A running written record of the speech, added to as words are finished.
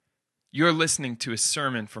You're listening to a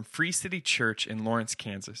sermon from Free City Church in Lawrence,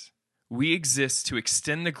 Kansas. We exist to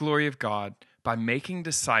extend the glory of God by making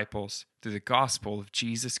disciples through the gospel of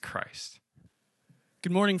Jesus Christ.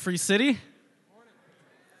 Good morning, Free City.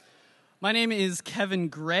 My name is Kevin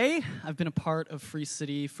Gray. I've been a part of Free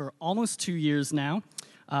City for almost 2 years now.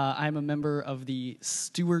 I'm a member of the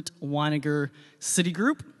Stuart Weiniger City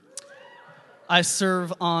Group. I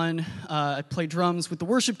serve on, I play drums with the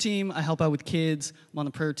worship team, I help out with kids, I'm on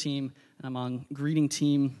the prayer team, and I'm on greeting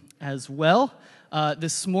team as well.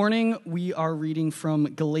 This morning, we are reading from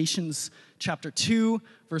Galatians chapter 2,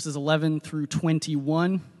 verses 11 through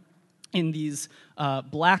 21. In these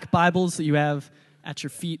black Bibles that you have at your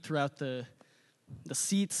feet throughout the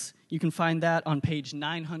seats, you can find that on page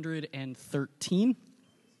 913.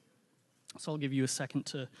 So I'll give you a second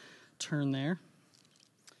to turn there.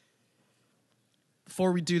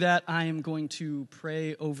 Before we do that, I am going to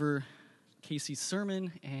pray over Casey's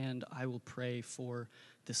sermon, and I will pray for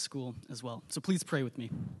this school as well. So please pray with me.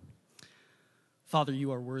 Father,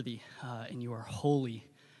 you are worthy, and you are holy,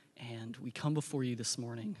 and we come before you this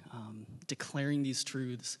morning, declaring these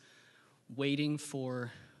truths, waiting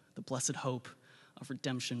for the blessed hope of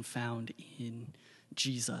redemption found in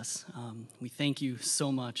Jesus. We thank you so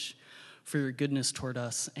much for your goodness toward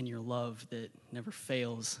us and your love that never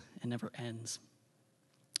fails and never ends.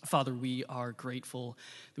 Father, we are grateful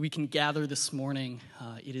that we can gather this morning.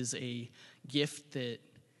 It is a gift that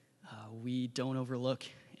we don't overlook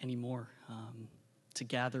anymore, to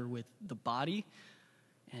gather with the body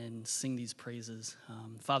and sing these praises.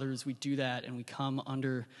 Father, as we do that and we come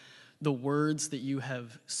under the words that you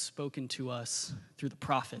have spoken to us through the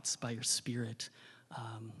prophets by your Spirit,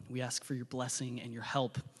 we ask for your blessing and your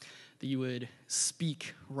help, that you would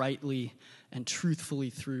speak rightly and truthfully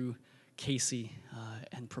through Casey,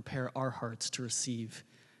 and prepare our hearts to receive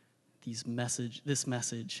this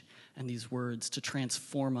message and these words to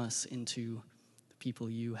transform us into the people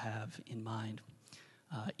you have in mind.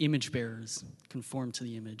 Image bearers, conform to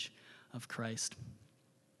the image of Christ.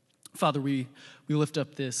 Father, we lift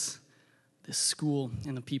up this school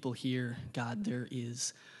and the people here. God, there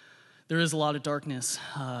is a lot of darkness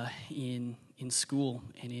in school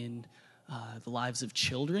and in the lives of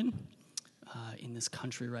children in this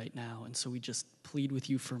country right now. And so we just plead with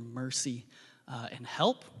you for mercy and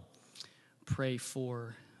help. Pray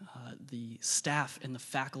for the staff and the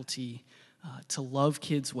faculty to love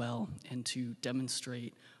kids well and to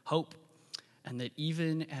demonstrate hope. And that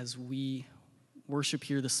even as we worship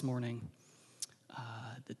here this morning,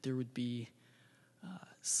 that there would be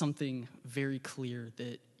something very clear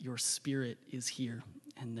that your Spirit is here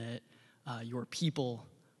and that your people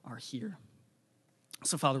are here.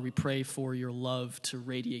 So, Father, we pray for your love to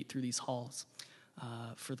radiate through these halls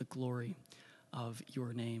for the glory of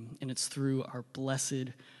your name. And it's through our blessed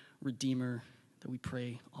Redeemer that we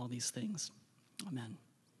pray all these things. Amen.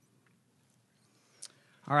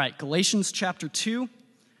 All right, Galatians chapter 2,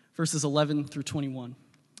 verses 11 through 21.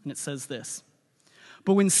 And it says this: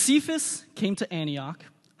 "But when Cephas came to Antioch,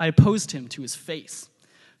 I opposed him to his face,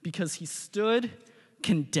 because he stood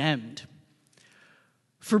condemned.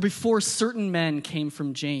 For before certain men came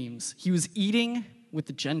from James, he was eating with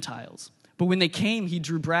the Gentiles. But when they came, he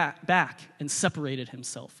drew back and separated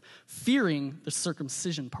himself, fearing the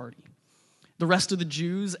circumcision party. The rest of the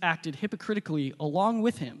Jews acted hypocritically along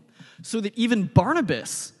with him, so that even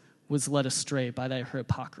Barnabas was led astray by their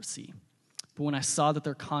hypocrisy. But when I saw that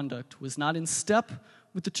their conduct was not in step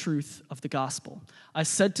with the truth of the gospel, I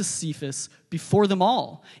said to Cephas before them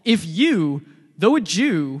all, 'If you, though a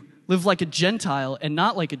Jew, live like a Gentile and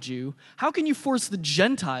not like a Jew, how can you force the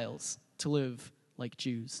Gentiles to live like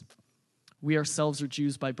Jews? We ourselves are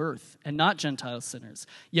Jews by birth and not Gentile sinners.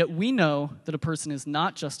 Yet we know that a person is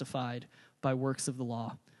not justified by works of the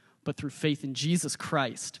law, but through faith in Jesus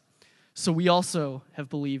Christ. So we also have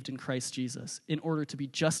believed in Christ Jesus in order to be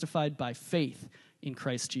justified by faith in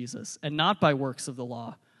Christ Jesus and not by works of the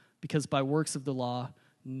law, because by works of the law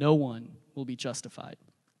no one will be justified.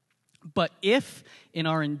 But if, in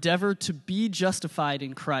our endeavor to be justified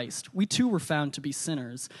in Christ, we too were found to be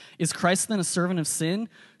sinners, is Christ then a servant of sin?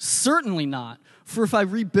 Certainly not. For if I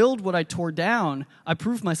rebuild what I tore down, I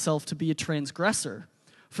prove myself to be a transgressor.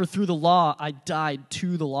 For through the law I died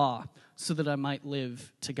to the law, so that I might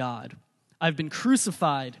live to God. I've been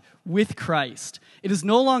crucified with Christ. It is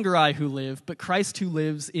no longer I who live, but Christ who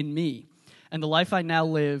lives in me. And the life I now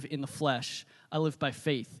live in the flesh, I live by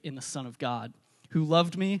faith in the Son of God, who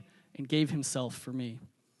loved me and gave himself for me.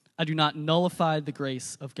 I do not nullify the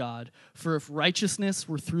grace of God, for if righteousness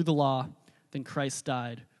were through the law, then Christ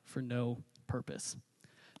died for no purpose."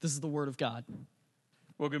 This is the word of God.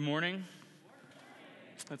 Well, good morning.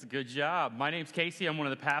 That's a good job. My name's Casey. I'm one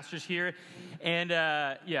of the pastors here. And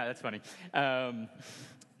yeah, that's funny.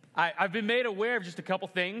 I've been made aware of just a couple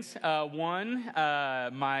things. One,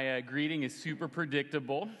 my greeting is super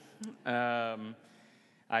predictable.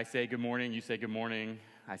 I say good morning, you say good morning.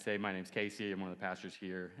 I say my name's Casey, I'm one of the pastors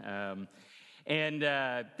here. And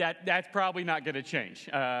that's probably not going to change.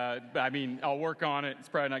 I mean, I'll work on it. It's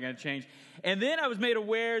probably not going to change. And then I was made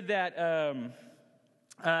aware that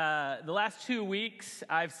the last 2 weeks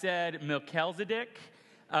I've said Melchizedek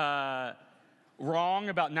wrong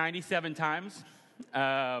about 97 times.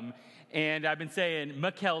 And I've been saying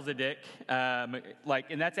Melchizedek,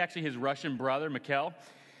 and that's actually his Russian brother, Mikhail.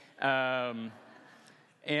 And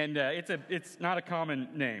it's not a common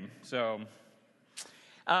name. So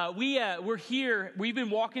we're here. We've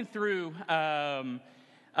been walking through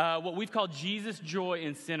what we've called Jesus, Joy,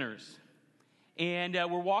 and Sinners. And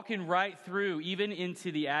we're walking right through, even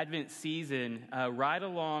into the Advent season, right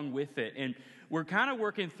along with it. And we're kind of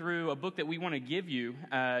working through a book that we want to give you,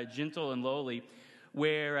 Gentle and Lowly,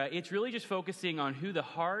 where it's really just focusing on who the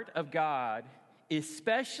heart of God is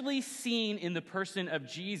especially seen in the person of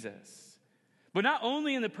Jesus. But not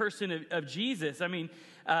only in the person of Jesus. I mean,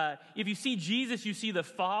 if you see Jesus, you see the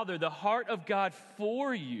Father, the heart of God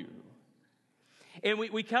for you. And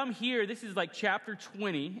we come here, this is like chapter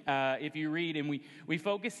 20, if you read, and we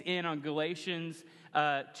focus in on Galatians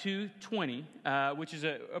 2:20, which is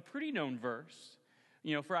a pretty known verse.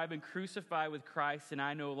 You know, for I've been crucified with Christ, and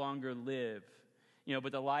I no longer live. You know,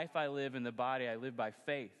 but the life I live in the body, I live by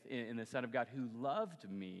faith in the Son of God who loved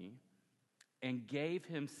me and gave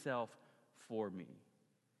himself for me.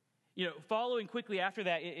 You know, following quickly after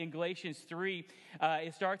that in Galatians 3,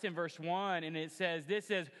 it starts in verse 1, and it says,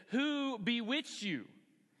 who bewitched you?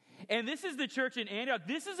 And this is the church in Antioch.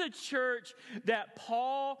 This is a church that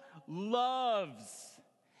Paul loves.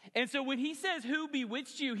 And so when he says, who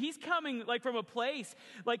bewitched you, he's coming like from a place,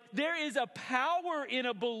 like there is a power in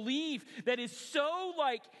a belief that is so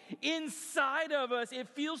like inside of us. It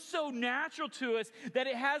feels so natural to us that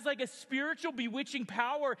it has like a spiritual bewitching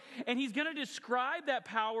power. And he's going to describe that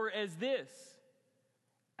power as this: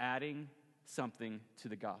 adding something to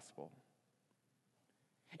the gospel.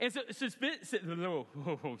 And so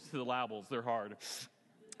the labels, they're hard.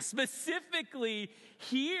 Specifically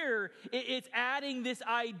here, it's adding this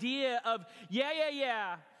idea of,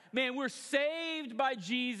 man, we're saved by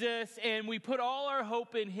Jesus and we put all our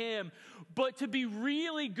hope in him. But to be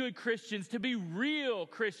really good Christians, to be real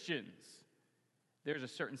Christians, there's a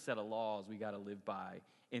certain set of laws we got to live by.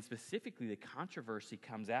 And specifically, the controversy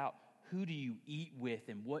comes out. Who do you eat with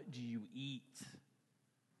and what do you eat?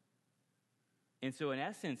 And so in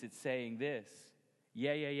essence, it's saying this: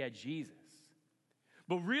 Jesus.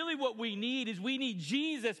 But really what we need is we need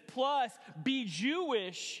Jesus plus be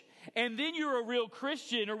Jewish, and then you're a real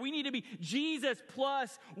Christian. Or we need to be Jesus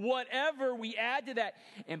plus whatever we add to that.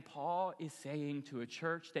 And Paul is saying to a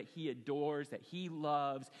church that he adores, that he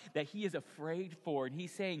loves, that he is afraid for. And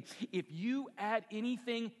he's saying, if you add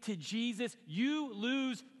anything to Jesus, you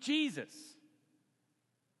lose Jesus.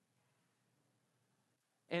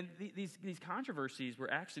 And these controversies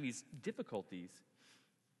were actually, these difficulties,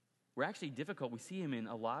 were actually difficult. We see him in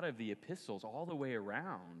a lot of the epistles all the way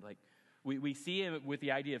around. Like we see him with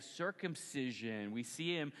the idea of circumcision. We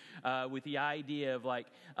see him with the idea of like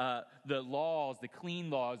the laws, the clean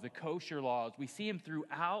laws, the kosher laws. We see him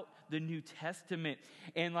throughout the New Testament.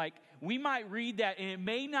 And like we might read that and it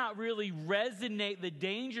may not really resonate the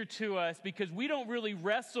danger to us because we don't really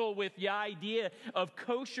wrestle with the idea of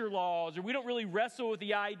kosher laws, or we don't really wrestle with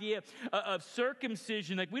the idea of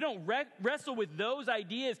circumcision. Like we don't wrestle with those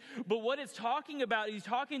ideas. But what it's talking about, he's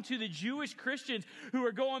talking to the Jewish Christians who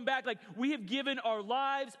are going back, like we have given our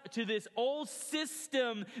lives to this old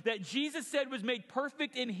system that Jesus said was made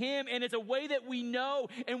perfect in him, and it's a way that we know,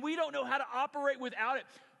 and we don't know how to operate without it.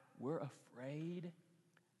 We're afraid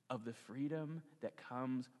of the freedom that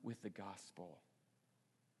comes with the gospel.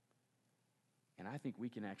 And I think we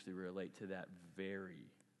can actually relate to that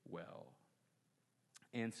very well.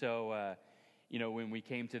 And so, when we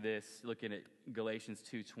came to this, looking at Galatians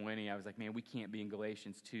 2:20, I was like, man, we can't be in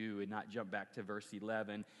Galatians 2 and not jump back to verse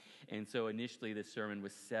 11. And so initially this sermon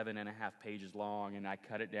was 7.5 pages long, and I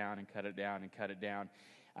cut it down and cut it down and cut it down.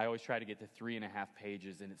 I always try to get to 3.5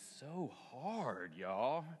 pages, and it's so hard,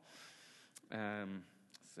 y'all.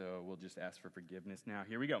 So we'll just ask for forgiveness now.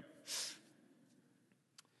 Here we go.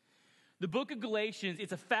 The book of Galatians,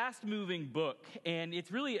 it's a fast-moving book, and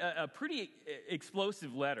it's really a pretty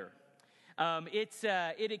explosive letter.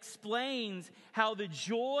 It explains how the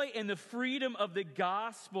joy and the freedom of the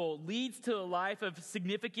gospel leads to a life of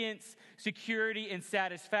significance, security, and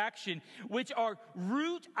satisfaction, which are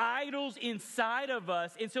root idols inside of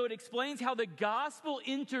us. And so it explains how the gospel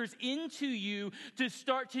enters into you to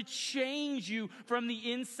start to change you from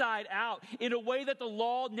the inside out in a way that the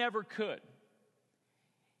law never could.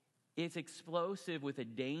 It's explosive with a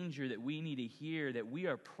danger that we need to hear, that we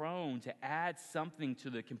are prone to add something to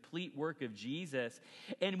the complete work of Jesus.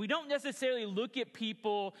 And we don't necessarily look at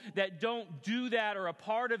people that don't do that or a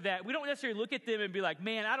part of that. We don't necessarily look at them and be like,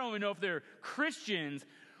 man, I don't even know if they're Christians.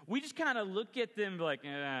 We just kind of look at them like,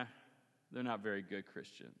 they're not very good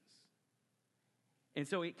Christians. And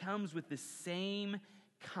so it comes with the same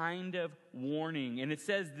kind of warning. And it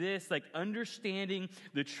says this, like, understanding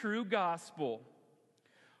the true gospel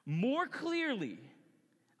more clearly,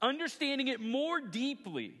 understanding it more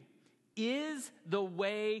deeply, is the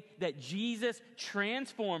way that Jesus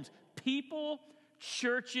transforms people,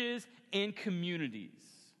 churches, and communities.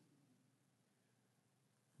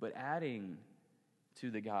 But adding to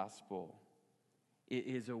the gospel, it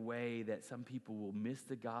is a way that some people will miss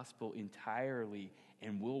the gospel entirely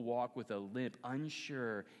and will walk with a limp,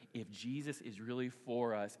 unsure if Jesus is really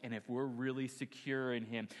for us and if we're really secure in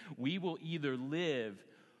him. We will either live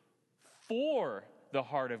for the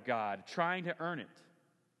heart of God, trying to earn it,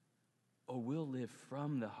 or we'll live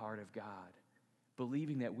from the heart of God,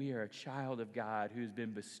 believing that we are a child of God who's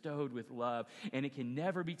been bestowed with love, and it can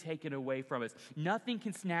never be taken away from us. Nothing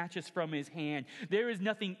can snatch us from his hand. There is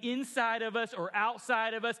nothing inside of us or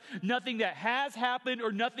outside of us, nothing that has happened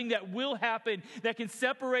or nothing that will happen that can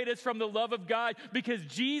separate us from the love of God, because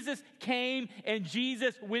Jesus came and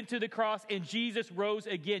Jesus went to the cross and Jesus rose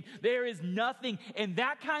again. There is nothing, and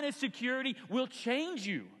that kind of security will change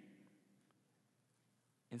you.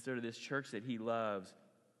 And so to this church that he loves,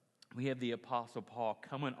 we have the Apostle Paul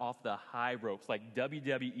coming off the high ropes, like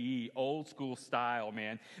WWE, old school style,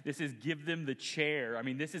 man. This is give them the chair. I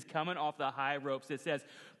mean, this is coming off the high ropes. It says,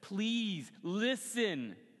 please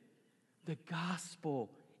listen. The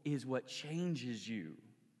gospel is what changes you.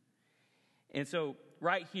 And so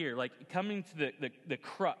right here, like coming to the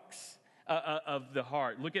crux of the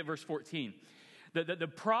heart, look at verse 14.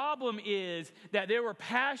 The problem is that there were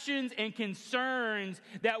passions and concerns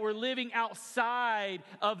that were living outside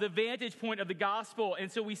of the vantage point of the gospel.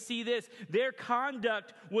 And so we see this. Their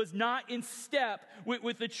conduct was not in step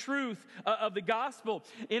with the truth of the gospel.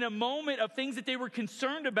 In a moment of things that they were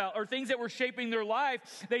concerned about or things that were shaping their life,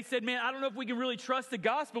 they said, man, I don't know if we can really trust the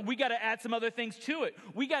gospel. We got to add some other things to it.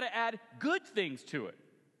 We got to add good things to it.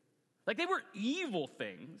 Like they were evil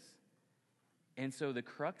things. And so the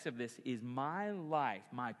crux of this is my life,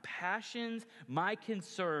 my passions, my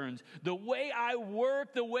concerns, the way I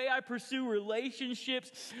work, the way I pursue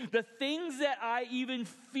relationships, the things that I even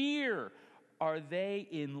fear, are they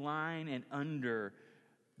in line and under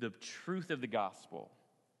the truth of the gospel?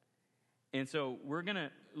 And so we're going to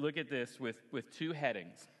look at this with two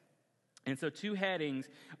headings. And so two headings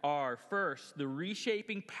are, first, the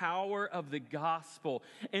reshaping power of the gospel.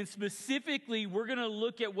 And specifically, we're going to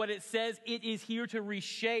look at what it says it is here to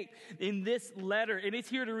reshape in this letter. And it's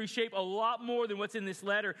here to reshape a lot more than what's in this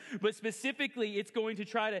letter. But specifically, it's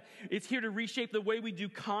here to reshape the way we do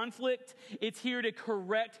conflict. It's here to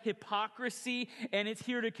correct hypocrisy. And it's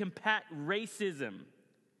here to combat racism.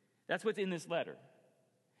 That's what's in this letter.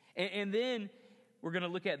 And then we're going to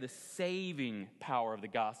look at the saving power of the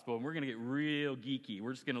gospel, and we're going to get real geeky.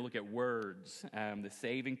 We're just going to look at words, the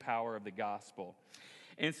saving power of the gospel.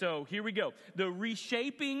 And so here we go. The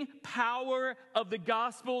reshaping power of the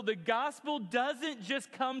gospel. The gospel doesn't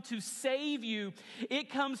just come to save you.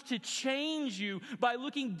 It comes to change you by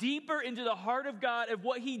looking deeper into the heart of God, of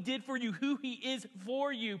what he did for you, who he is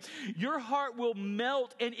for you. Your heart will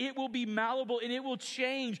melt and it will be malleable and it will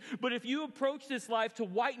change. But if you approach this life to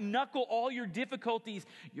white knuckle all your difficulties,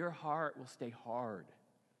 your heart will stay hard.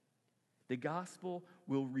 The gospel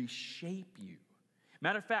will reshape you.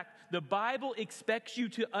 Matter of fact, the Bible expects you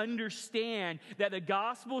to understand that the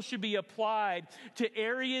gospel should be applied to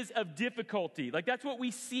areas of difficulty. Like that's what we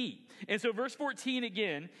see. And so verse 14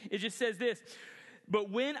 again, it just says this. But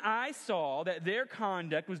when I saw that their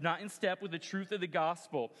conduct was not in step with the truth of the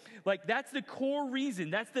gospel, like that's the core reason,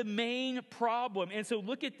 that's the main problem. And so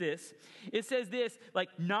look at this. It says this, like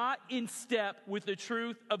not in step with the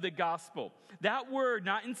truth of the gospel. That word,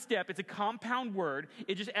 not in step, it's a compound word.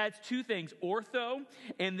 It just adds two things, ortho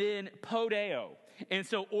and then podeo. And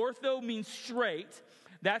so ortho means straight.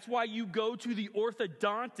 That's why you go to the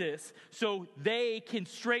orthodontist so they can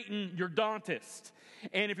straighten your dentist.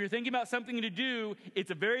 And if you're thinking about something to do,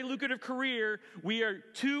 it's a very lucrative career. We are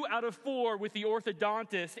 2 out of 4 with the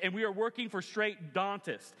orthodontist, and we are working for straight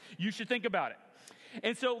dentist. You should think about it.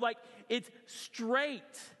 And so, like, it's straight.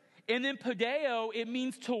 And then podeo, it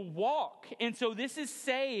means to walk. And so this is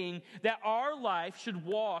saying that our life should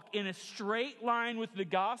walk in a straight line with the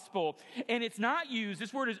gospel. And it's not used,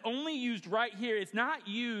 this word is only used right here. It's not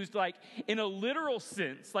used like in a literal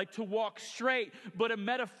sense, like to walk straight, but a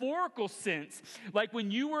metaphorical sense. Like when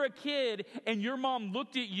you were a kid and your mom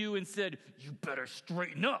looked at you and said, "You better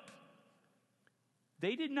straighten up."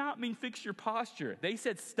 They did not mean fix your posture. They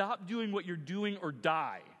said, stop doing what you're doing or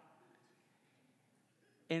die.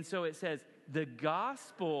 And so it says, the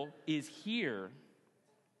gospel is here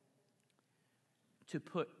to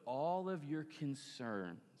put all of your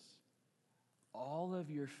concerns, all of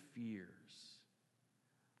your fears,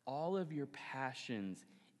 all of your passions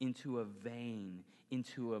into a vein,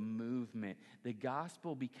 into a movement. The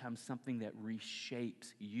gospel becomes something that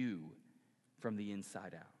reshapes you from the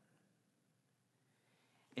inside out.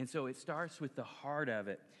 And so it starts with the heart of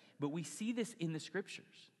it. But we see this in the scriptures.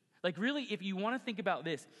 Like really, if you want to think about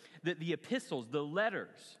this, the epistles, the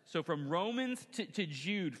letters, so from Romans to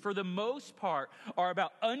Jude, for the most part, are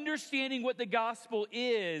about understanding what the gospel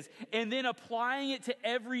is and then applying it to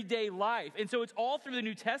everyday life. And so it's all through the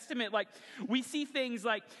New Testament. Like we see things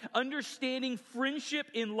like understanding friendship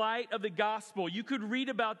in light of the gospel. You could read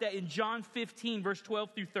about that in John 15, verse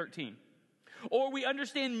 12 through 13. Or we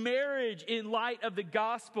understand marriage in light of the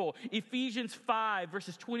gospel, Ephesians 5,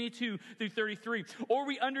 verses 22 through 33. Or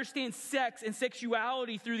we understand sex and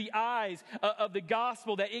sexuality through the eyes of the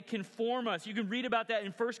gospel, that it can form us. You can read about that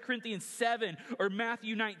in 1 Corinthians 7 or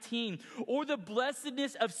Matthew 19. Or the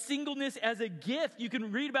blessedness of singleness as a gift. You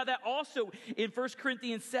can read about that also in 1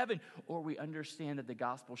 Corinthians 7. Or we understand that the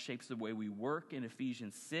gospel shapes the way we work in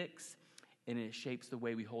Ephesians 6. And it shapes the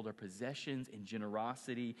way we hold our possessions and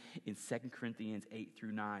generosity in 2 Corinthians 8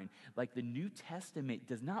 through 9. Like the New Testament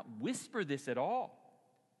does not whisper this at all.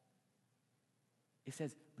 It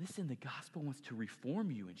says, listen, the gospel wants to reform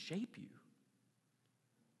you and shape you.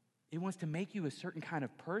 It wants to make you a certain kind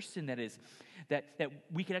of person that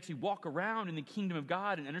we can actually walk around in the kingdom of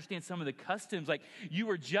God and understand some of the customs. Like you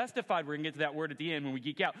were justified. We're going to get to that word at the end when we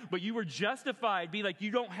geek out. But you were justified. Be like you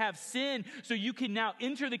don't have sin, so you can now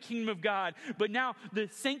enter the kingdom of God. But now the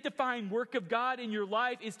sanctifying work of God in your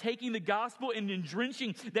life is taking the gospel and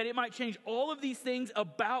drenching that it might change all of these things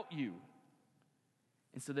about you.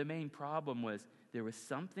 And so the main problem was there was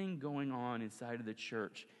something going on inside of the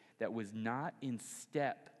church that was not in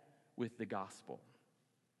step with the gospel.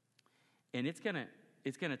 And it's gonna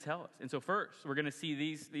tell us. And so first, we're gonna see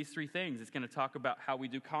these three things. It's gonna talk about how we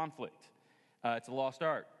do conflict. It's a lost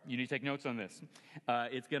art. You need to take notes on this.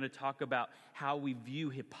 It's gonna talk about how we view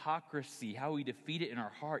hypocrisy, how we defeat it in our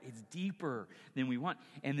heart. It's deeper than we want.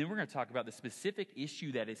 And then we're gonna talk about the specific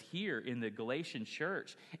issue that is here in the Galatian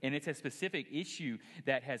church. And it's a specific issue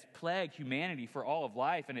that has plagued humanity for all of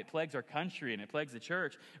life, and it plagues our country, and it plagues the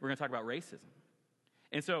church. We're gonna talk about racism.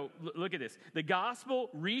 And so, look at this. The gospel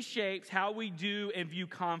reshapes how we do and view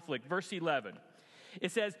conflict. Verse 11.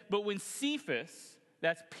 It says, but when Cephas,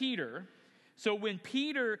 that's Peter, so when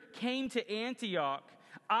Peter came to Antioch,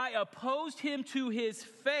 I opposed him to his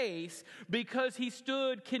face because he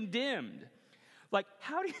stood condemned. Like,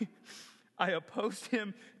 how do you, I opposed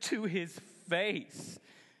him to his face?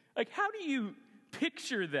 Like, how do you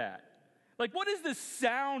picture that? Like, what is the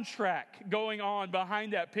soundtrack going on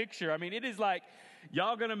behind that picture? I mean, it is like,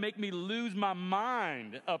 y'all gonna make me lose my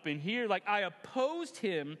mind up in here. Like I opposed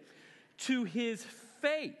him to his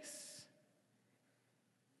face.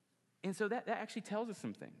 And so that actually tells us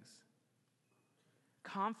some things.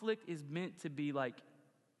 Conflict is meant to be like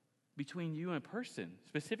between you and a person,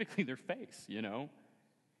 specifically their face, you know.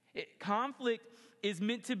 Conflict is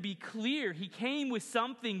meant to be clear. He came with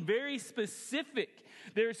something very specific.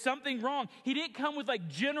 There's something wrong. He didn't come with like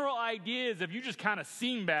general ideas of you just kind of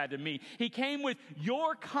seem bad to me. He came with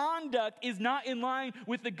your conduct is not in line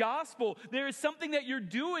with the gospel. There is something that you're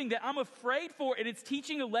doing that I'm afraid for, and it's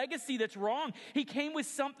teaching a legacy that's wrong. He came with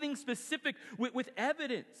something specific with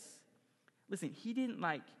evidence. Listen, he didn't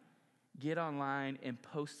like get online and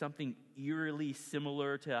post something eerily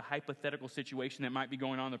similar to a hypothetical situation that might be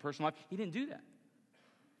going on in their personal life. He didn't do that.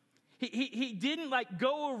 He didn't like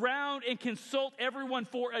go around and consult everyone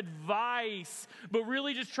for advice, but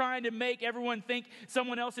really just trying to make everyone think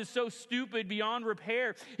someone else is so stupid beyond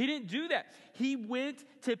repair. He didn't do that. He went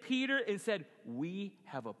to Peter and said, we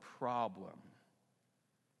have a problem.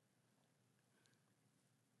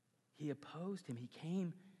 He opposed him. He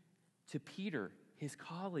came to Peter, his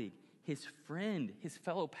colleague, his friend, his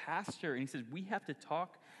fellow pastor, and he says, we have to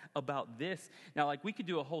talk about this. Now, like, we could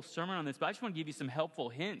do a whole sermon on this, but I just want to give you some helpful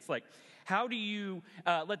hints. Like, how do you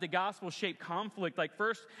let the gospel shape conflict? Like,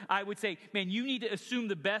 first, I would say, man, you need to assume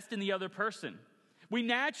the best in the other person. We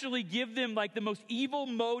naturally give them like the most evil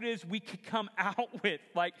motives we could come out with.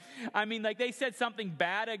 Like, I mean, like they said something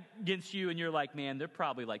bad against you and you're like, man, they're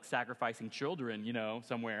probably like sacrificing children,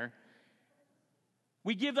 somewhere.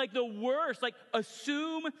 We give like the worst, like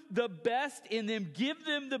assume the best in them, give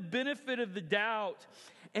them the benefit of the doubt.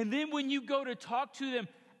 And then when you go to talk to them,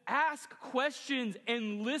 ask questions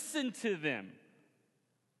and listen to them.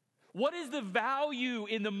 What is the value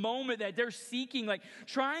in the moment that they're seeking? Like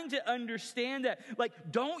trying to understand that. Like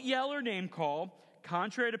don't yell or name call.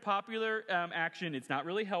 Contrary to popular action, it's not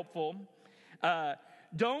really helpful. I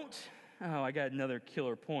got another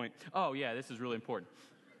killer point. Oh yeah, this is really important.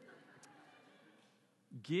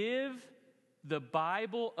 Give the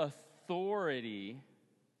Bible authority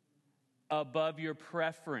above your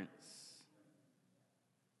preference.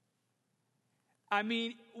 I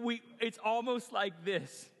mean, it's almost like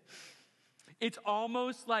this. It's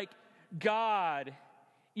almost like God,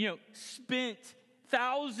 spent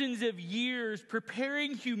thousands of years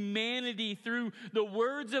preparing humanity through the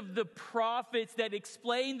words of the prophets that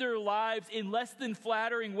explain their lives in less than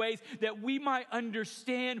flattering ways that we might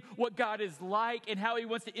understand what God is like and how he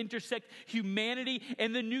wants to intersect humanity.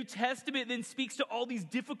 And the New Testament then speaks to all these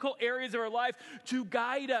difficult areas of our life to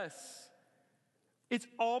guide us. It's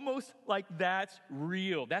almost like that's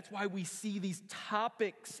real. That's why we see these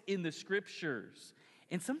topics in the scriptures.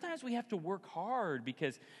 And sometimes we have to work hard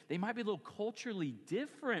because they might be a little culturally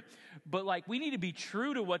different. But like we need to be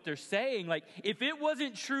true to what they're saying. Like if it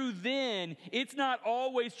wasn't true then, it's not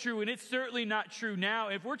always true. And it's certainly not true now.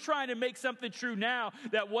 If we're trying to make something true now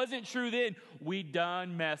that wasn't true then, we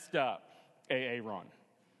done messed up. Ron.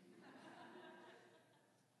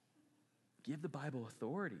 Give the Bible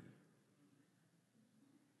authority.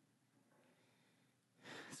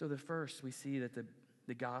 So the first, we see that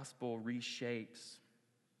the gospel reshapes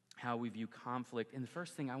how we view conflict. And the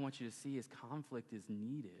first thing I want you to see is conflict is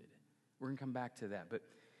needed. We're going to come back to that. But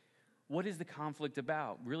what is the conflict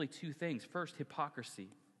about? Really two things. First, hypocrisy.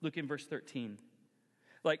 Look in verse 13.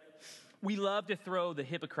 Like, we love to throw the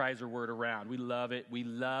hypocrizer word around. We love it. We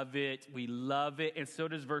love it. We love it. And so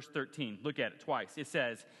does verse 13. Look at it twice. It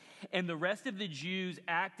says, and the rest of the Jews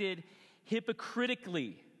acted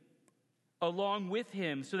hypocritically along with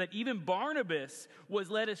him, so that even Barnabas was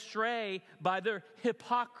led astray by their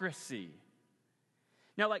hypocrisy.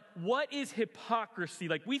 Now, like, what is hypocrisy?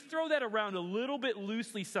 Like, we throw that around a little bit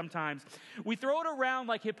loosely sometimes. We throw it around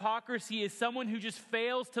like hypocrisy is someone who just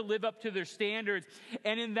fails to live up to their standards.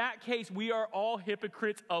 And in that case, we are all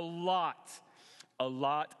hypocrites a lot. A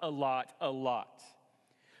lot, a lot, a lot.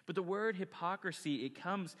 But the word hypocrisy, it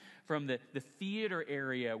comes from the theater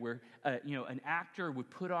area where, an actor would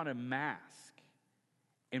put on a mask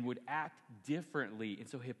and would act differently. And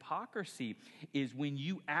so hypocrisy is when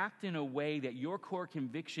you act in a way that your core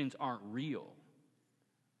convictions aren't real.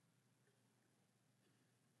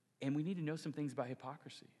 And we need to know some things about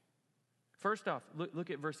hypocrisy. First off, look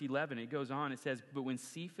at verse 11. It goes on. It says, but when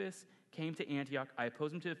Cephas came to Antioch, I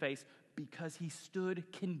opposed him to the face because he stood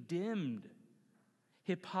condemned.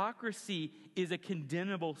 Hypocrisy is a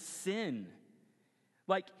condemnable sin.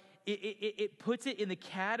 Like, it puts it in the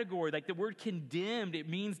category, like the word condemned, it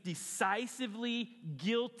means decisively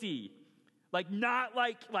guilty. Like, not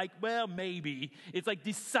like, well, maybe. It's like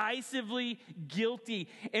decisively guilty.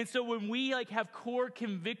 And so when we have core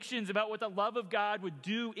convictions about what the love of God would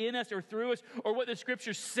do in us or through us, or what the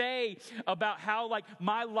scriptures say about how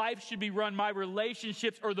my life should be run, my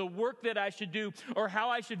relationships, or the work that I should do, or how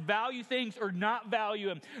I should value things or not value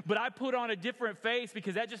them. But I put on a different face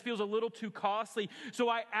because that just feels a little too costly. So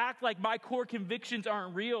I act like my core convictions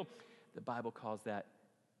aren't real. The Bible calls that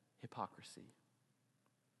hypocrisy.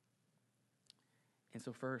 And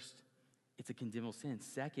so first, it's a condemnable sin.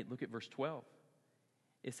 Second, look at verse 12.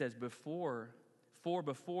 It says, before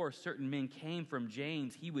certain men came from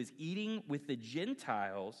James, he was eating with the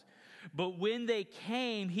Gentiles, but when they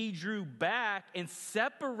came, he drew back and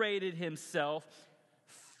separated himself,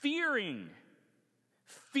 fearing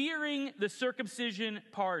the circumcision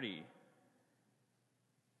party.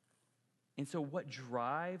 And so what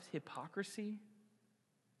drives hypocrisy?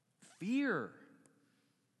 Fear.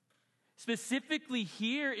 Specifically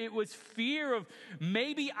here, it was fear of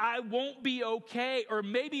maybe I won't be okay, or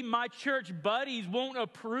maybe my church buddies won't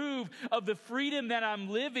approve of the freedom that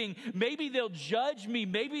I'm living. Maybe they'll judge me.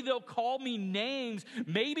 Maybe they'll call me names.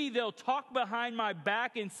 Maybe they'll talk behind my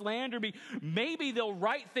back and slander me. Maybe they'll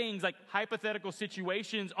write things like hypothetical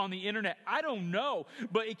situations on the internet. I don't know.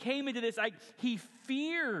 But it came into this, he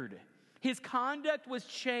feared. His conduct was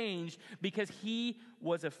changed because he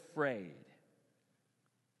was afraid.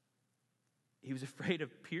 He was afraid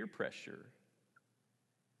of peer pressure.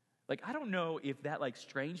 Like, I don't know if that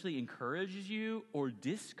strangely encourages you or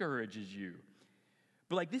discourages you.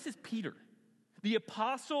 But this is Peter, the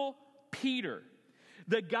apostle Peter,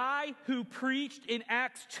 the guy who preached in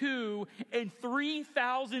Acts 2 and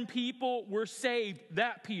 3,000 people were saved,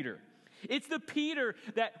 that Peter. It's the Peter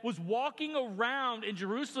that was walking around in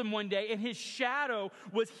Jerusalem one day and his shadow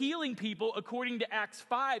was healing people according to Acts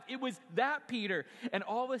 5. It was that Peter. And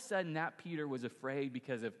all of a sudden, that Peter was afraid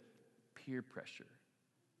because of peer pressure.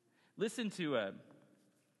 Listen to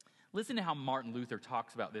how Martin Luther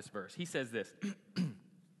talks about this verse. He says this,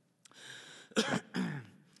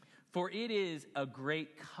 "For it is a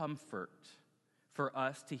great comfort for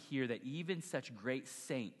us to hear that even such great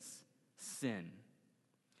saints sin.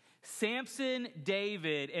 Samson,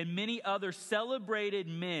 David, and many other celebrated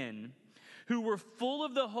men who were full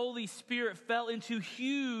of the Holy Spirit fell into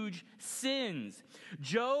huge sins.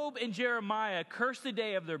 Job and Jeremiah cursed the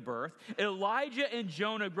day of their birth. Elijah and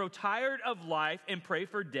Jonah grow tired of life and pray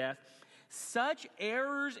for death. Such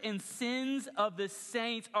errors and sins of the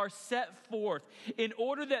saints are set forth in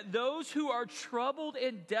order that those who are troubled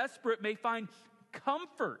and desperate may find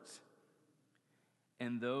comfort,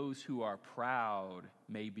 and those who are proud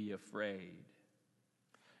may be afraid.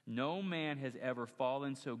 No man has ever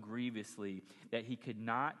fallen so grievously that he could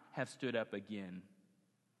not have stood up again.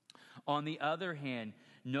 On the other hand,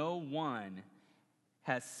 no one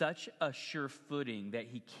has such a sure footing that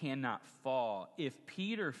he cannot fall. If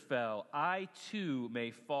Peter fell, I too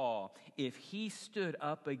may fall. If he stood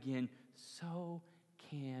up again, so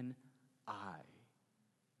can I."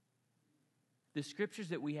 The scriptures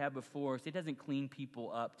that we have before us, it doesn't clean people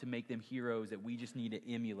up to make them heroes that we just need to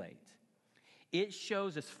emulate. It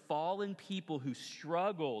shows us fallen people who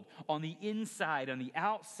struggled on the inside, on the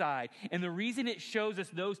outside. And the reason it shows us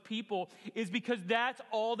those people is because that's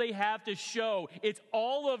all they have to show. It's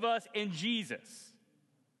all of us and Jesus.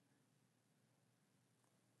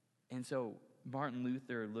 And so Martin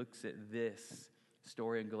Luther looks at this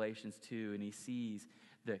story in Galatians 2 and he sees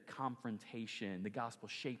the confrontation, the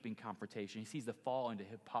gospel-shaping confrontation. He sees the fall into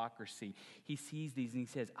hypocrisy. He sees these and he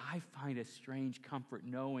says, I find a strange comfort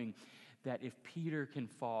knowing that if Peter can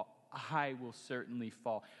fall, I will certainly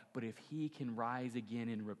fall. But if he can rise again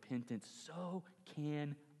in repentance, so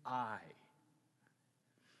can I.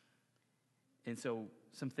 And so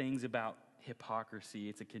some things about hypocrisy.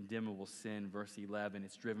 It's a condemnable sin, verse 11.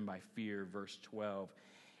 It's driven by fear, verse 12.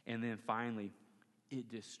 And then finally, it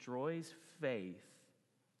destroys faith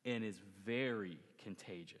and is very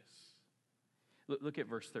contagious. Look at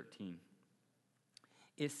verse 13.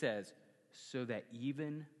 It says, so that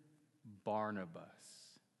even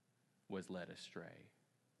Barnabas was led astray.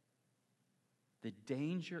 The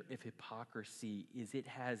danger of hypocrisy is it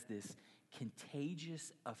has this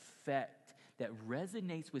contagious effect that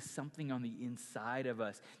resonates with something on the inside of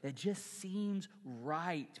us that just seems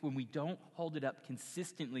right when we don't hold it up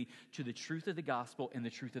consistently to the truth of the gospel and the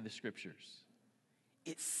truth of the scriptures.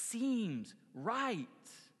 It seems right.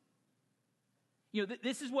 You know,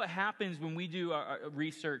 this is what happens when we do our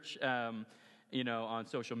research, on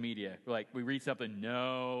social media. Like, we read something,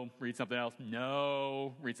 no. Read something else,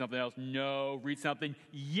 no. Read something else, no. Read something,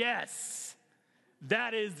 yes.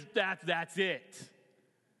 That's it.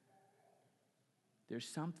 There's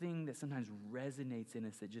something that sometimes resonates in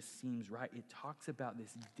us that just seems right. It talks about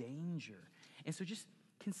this danger. And so just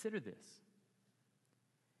consider this.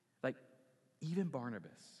 Like, even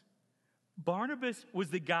Barnabas. Barnabas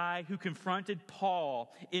was the guy who confronted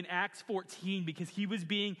Paul in Acts 14 because he was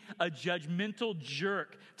being a judgmental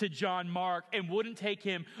jerk to John Mark and wouldn't take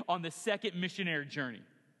him on the second missionary journey.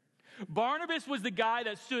 Barnabas was the guy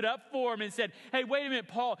that stood up for him and said, hey, wait a minute,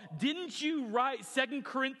 Paul, didn't you write 2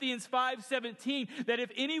 Corinthians 5:17 that if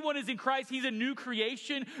anyone is in Christ, he's a new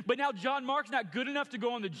creation, but now John Mark's not good enough to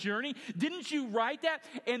go on the journey? Didn't you write that?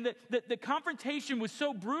 And the confrontation was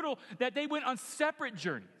so brutal that they went on separate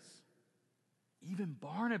journeys. Even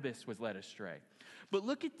Barnabas was led astray. But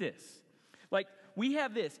look at this. Like, we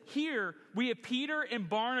have this. Here, we have Peter and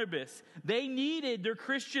Barnabas. They needed their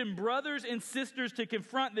Christian brothers and sisters to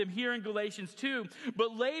confront them here in Galatians 2.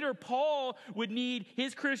 But later, Paul would need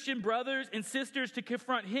his Christian brothers and sisters to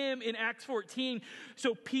confront him in Acts 14.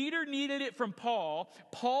 So Peter needed it from Paul.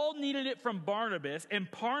 Paul needed it from Barnabas. And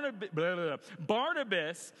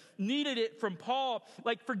Barnabas needed it from Paul.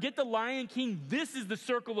 Like, forget the Lion King. This is the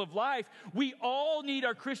circle of life. We all need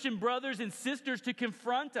our Christian brothers and sisters to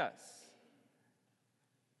confront us.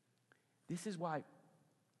 This is why,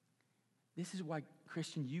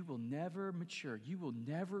 Christian, you will never mature. You will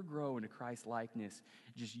never grow into Christ likeness,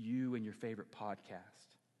 just you and your favorite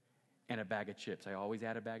podcast and a bag of chips. I always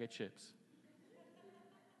add a bag of chips.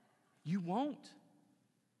 You won't.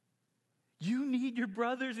 You need your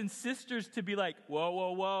brothers and sisters to be like, whoa,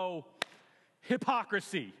 whoa, whoa,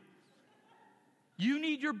 hypocrisy. You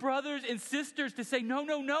need your brothers and sisters to say, no,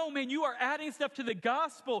 no, no, man, you are adding stuff to the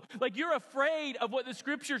gospel. Like, you're afraid of what the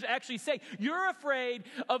scriptures actually say. You're afraid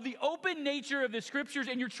of the open nature of the scriptures,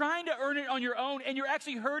 and you're trying to earn it on your own, and you're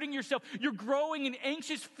actually hurting yourself. You're growing in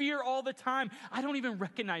anxious fear all the time. I don't even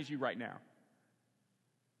recognize you right now.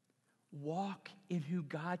 Walk in who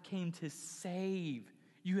God came to save.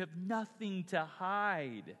 You have nothing to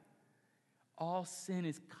hide. All sin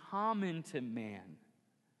is common to man.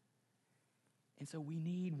 And so we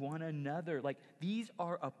need one another. Like, these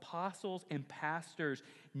are apostles and pastors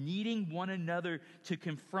needing one another to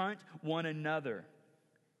confront one another.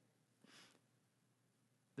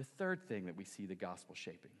 The third thing that we see the gospel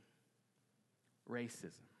shaping,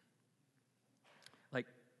 racism. Like,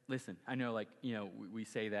 listen, I know, like, you know, we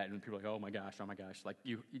say that and people are like, oh my gosh. Like,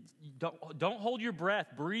 you don't hold your breath.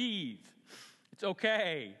 Breathe. It's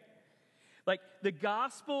okay. Like, the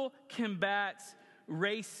gospel combats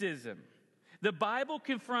racism. The Bible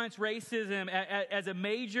confronts racism as a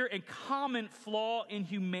major and common flaw in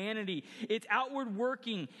humanity. It's outward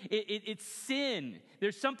working. It's sin.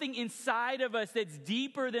 There's something inside of us that's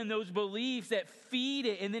deeper than those beliefs that feed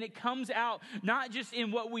it. And then it comes out not just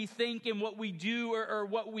in what we think and what we do or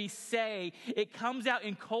what we say. It comes out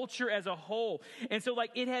in culture as a whole. And so,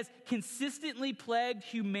 like, it has consistently plagued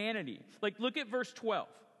humanity. Like, look at verse 12.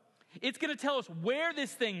 It's going to tell us where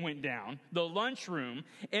this thing went down, the lunchroom.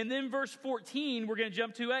 And then verse 14, we're going to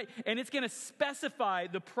jump to it, and it's going to specify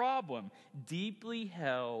the problem. Deeply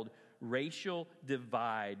held racial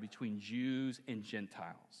divide between Jews and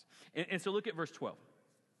Gentiles. And so look at verse 12.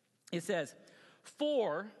 It says,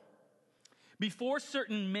 "For before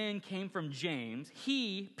certain men came from James,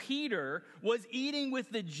 he, Peter, was eating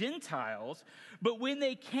with the Gentiles, but when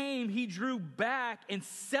they came, he drew back and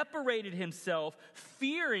separated himself,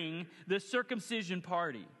 fearing the circumcision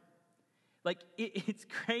party." Like, it's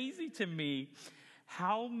crazy to me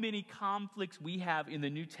how many conflicts we have in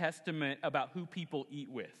the New Testament about who people eat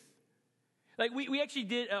with. Like, we actually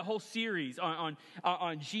did a whole series on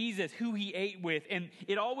Jesus, who he ate with, and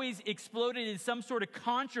it always exploded in some sort of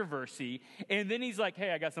controversy, and then he's like,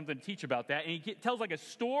 hey, I got something to teach about that, and he tells like a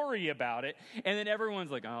story about it, and then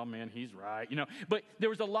everyone's like, oh man, he's right, you know. But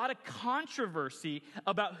there was a lot of controversy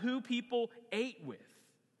about who people ate with.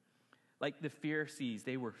 Like the Pharisees,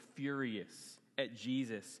 they were furious at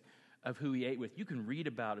Jesus of who he ate with. You can read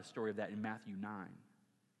about a story of that in Matthew 9.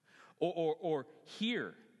 Or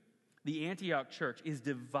here, the Antioch church is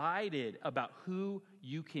divided about who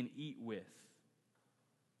you can eat with.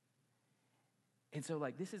 And so,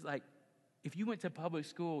 like, this is like, if you went to public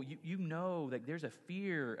school, you know, like, there's a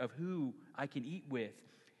fear of who I can eat with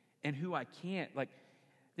and who I can't. Like,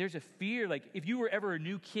 there's a fear. Like, if you were ever a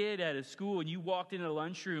new kid at a school and you walked into the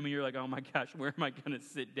lunchroom and you're like, oh my gosh, where am I going to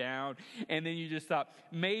sit down? And then you just thought,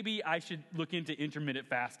 maybe I should look into intermittent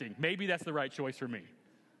fasting. Maybe that's the right choice for me.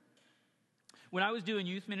 When I was doing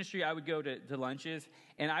youth ministry, I would go to lunches,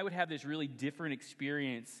 and I would have this really different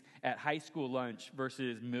experience at high school lunch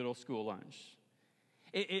versus middle school lunch.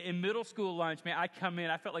 In middle school lunch, man, I come in,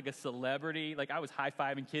 I felt like a celebrity. Like, I was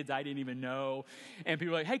high-fiving kids I didn't even know. And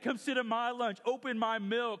people were like, hey, come sit at my lunch, open my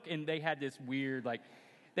milk. And they had this weird, like,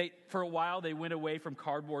 for a while, they went away from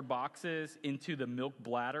cardboard boxes into the milk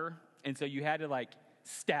bladder. And so you had to, like,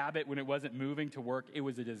 stab it when it wasn't moving to work. It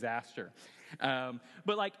was a disaster.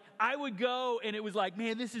 But like, I would go and it was like,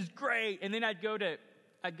 man, this is great. And then I'd go to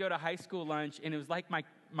high school lunch, and it was like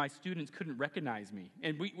my students couldn't recognize me.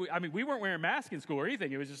 And we weren't wearing masks in school or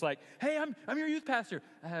anything. It was just like, hey, I'm your youth pastor.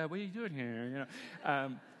 What are you doing here? You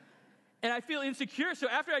know. And I feel insecure. So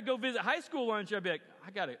after I go visit high school lunch, I'd be like, I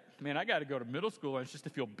gotta go to middle school lunch just to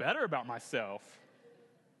feel better about myself.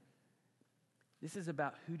 This is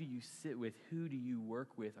about, who do you sit with? Who do you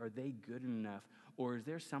work with? Are they good enough? Or is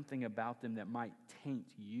there something about them that might taint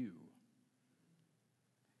you?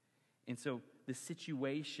 And so the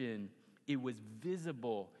situation, it was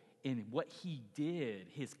visible in what he did,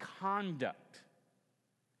 his conduct.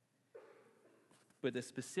 But the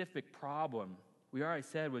specific problem, we already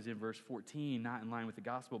said, was in verse 14, not in line with the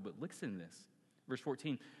gospel. But listen to this. Verse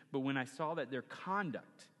 14, but when I saw that their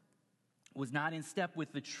conduct was not in step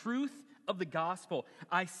with the truth of the gospel,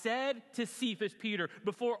 I said to Cephas, Peter,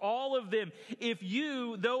 before all of them, if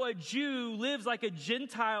you, though a Jew, lives like a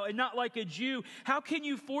Gentile and not like a Jew, how can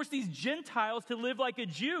you force these Gentiles to live like a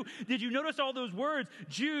Jew? Did you notice all those words?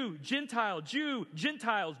 Jew, Gentile, Jew,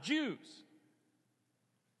 Gentiles, Jews.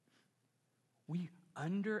 We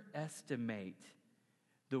underestimate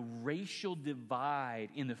the racial divide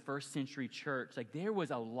in the first century church. Like, there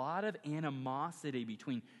was a lot of animosity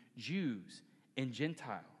between Jews and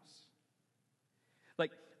Gentiles.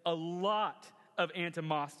 Like, a lot of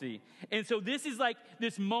animosity. And so this is like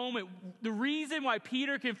this moment. The reason why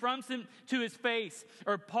Peter confronts him to his face,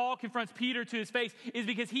 or Paul confronts Peter to his face, is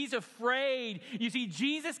because he's afraid. You see,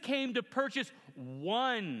 Jesus came to purchase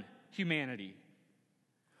one humanity,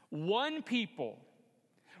 one people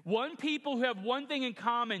who have one thing in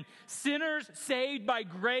common: sinners saved by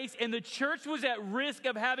grace. And the church was at risk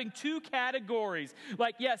of having two categories.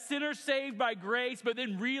 Like, yes, sinners saved by grace, but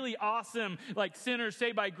then really awesome, like sinners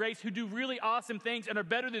saved by grace who do really awesome things and are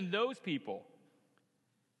better than those people.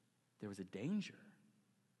 There was a danger.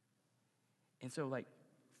 And so, like,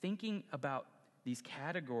 thinking about these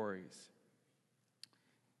categories,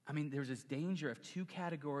 I mean, there's this danger of two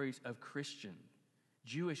categories of Christian.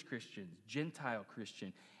 Jewish Christians, Gentile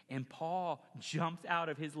Christian. And Paul jumps out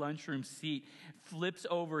of his lunchroom seat, flips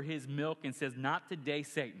over his milk, and says, "Not today,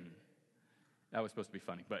 Satan." That was supposed to be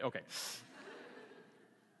funny, but okay.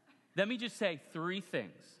 Let me just say three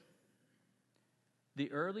things.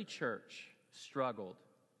 The early church struggled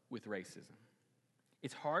with racism.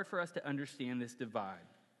 It's hard for us to understand this divide,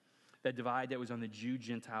 that divide that was on the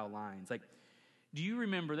Jew-Gentile lines. Like, do you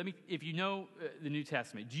remember, if you know the New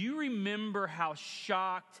Testament, do you remember how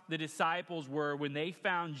shocked the disciples were when they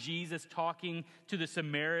found Jesus talking to the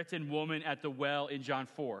Samaritan woman at the well in John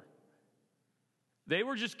 4? They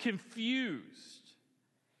were just confused.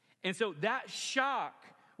 And so that shock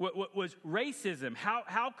was racism.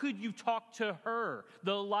 How could you talk to her,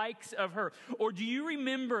 the likes of her? Or do you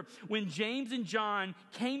remember when James and John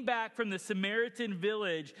came back from the Samaritan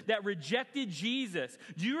village that rejected Jesus?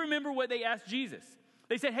 Do you remember what they asked Jesus?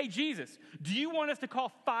 They said, "Hey, Jesus, do you want us to call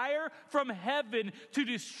fire from heaven to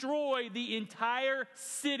destroy the entire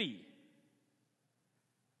city?"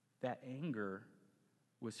 That anger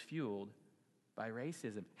was fueled by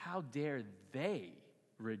racism. How dare they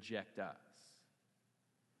reject us?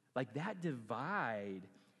 Like, that divide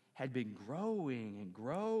had been growing and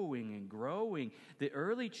growing and growing. The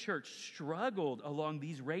early church struggled along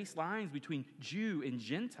these race lines between Jew and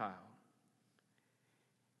Gentile.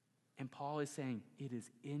 And Paul is saying it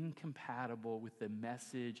is incompatible with the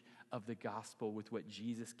message of the gospel, with what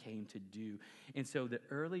Jesus came to do. And so the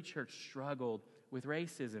early church struggled with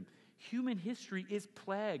racism. Human history is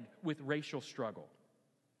plagued with racial struggle.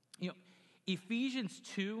 You know, Ephesians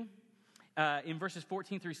 2, in verses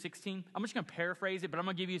 14 through 16, I'm just going to paraphrase it, but I'm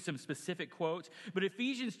going to give you some specific quotes. But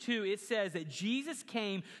Ephesians 2, it says that Jesus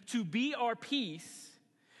came to be our peace,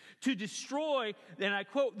 to destroy, and I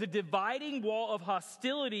quote, the dividing wall of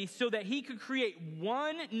hostility, so that he could create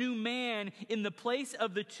one new man in the place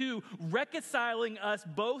of the two, reconciling us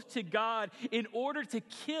both to God in order to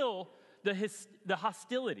kill the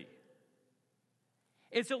hostility.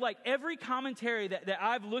 And so, like, every commentary that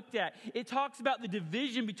I've looked at, it talks about the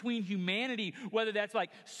division between humanity, whether that's like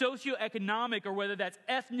socioeconomic or whether that's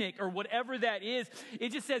ethnic or whatever that is. It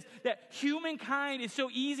just says that humankind is so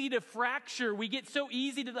easy to fracture. We get so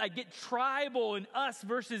easy to like get tribal and us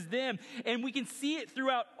versus them. And we can see it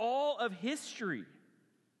throughout all of history.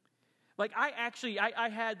 Like, I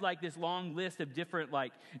had like this long list of different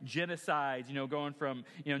like genocides, you know, going from,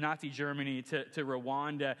 you know, Nazi Germany to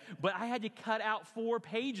Rwanda, but I had to cut out 4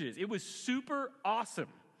 pages. It was super awesome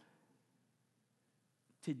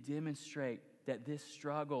to demonstrate that this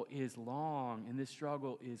struggle is long and this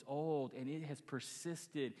struggle is old, and it has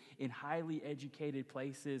persisted in highly educated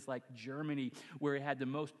places like Germany, where it had the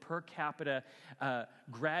most per capita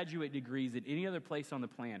graduate degrees than any other place on the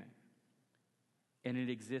planet. And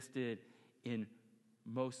it existed in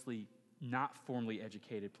mostly not formally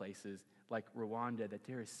educated places like Rwanda, that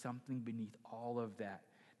there is something beneath all of that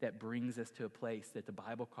that brings us to a place that the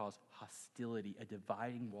Bible calls hostility, a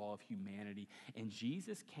dividing wall of humanity. And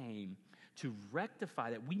Jesus came to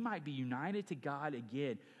rectify that we might be united to God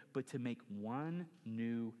again, but to make one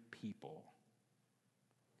new people.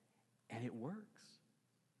 And it works.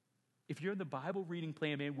 If you're in the Bible reading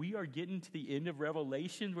plan, man, we are getting to the end of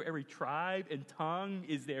Revelation where every tribe and tongue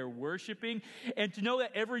is there worshiping. And to know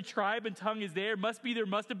that every tribe and tongue is there must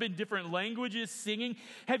have been different languages singing.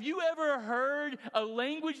 Have you ever heard a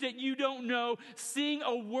language that you don't know sing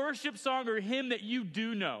a worship song or hymn that you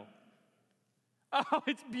do know? Oh,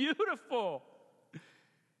 it's beautiful.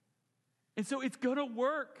 And so it's going to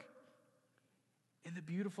work. And the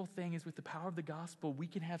beautiful thing is with the power of the gospel, we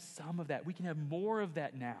can have some of that. We can have more of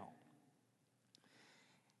that now.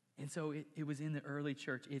 And so it was in the early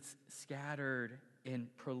church. It's scattered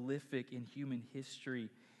and prolific in human history.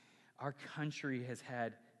 Our country has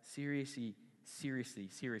had serious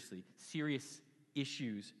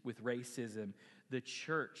issues with racism. The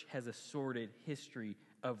church has a sordid history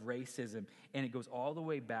of racism, and it goes all the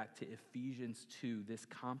way back to Ephesians 2, this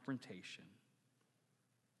confrontation.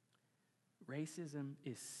 Racism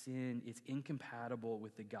is sin. It's incompatible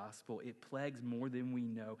with the gospel. It plagues more than we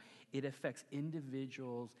know. It affects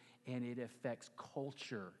individuals, and it affects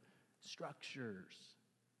culture, structures.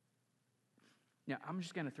 Now, I'm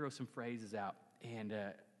just going to throw some phrases out, and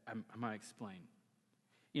I'm going to explain.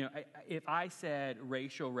 You know, if I said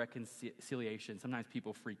racial reconciliation, sometimes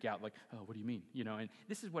people freak out like, oh, what do you mean? You know, and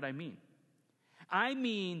this is what I mean. I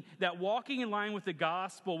mean that walking in line with the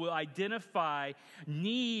gospel will identify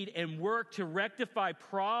need and work to rectify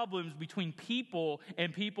problems between people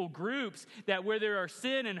and people groups, that where there are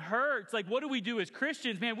sin and hurts, like what do we do as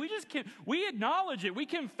Christians? Man, we acknowledge it. We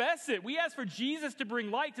confess it. We ask for Jesus to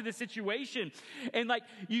bring light to the situation. And like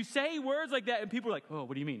you say words like that and people are like, oh,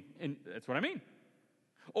 what do you mean? And that's what I mean.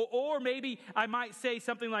 Or maybe I might say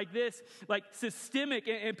something like this, like systemic,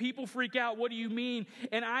 and people freak out. What do you mean?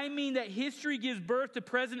 And I mean that history gives birth to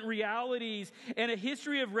present realities, and a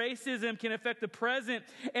history of racism can affect the present.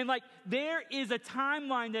 And like there is a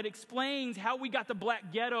timeline that explains how we got the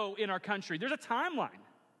black ghetto in our country. There's a timeline.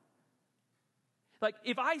 Like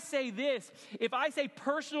if I say this, if I say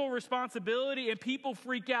personal responsibility and people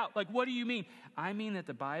freak out, like what do you mean? I mean that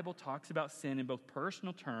the Bible talks about sin in both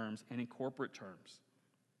personal terms and in corporate terms.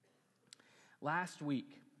 Last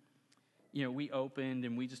week, you know, we opened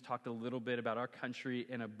and we just talked a little bit about our country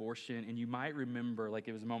and abortion. And you might remember, like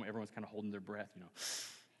it was a moment everyone's kind of holding their breath, you know.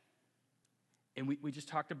 And we just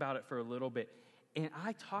talked about it for a little bit. And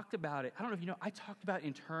I talked about it, I don't know if you know, I talked about it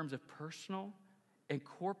in terms of personal and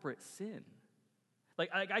corporate sin.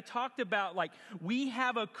 Like I talked about, like, we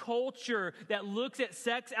have a culture that looks at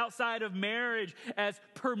sex outside of marriage as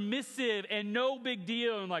permissive and no big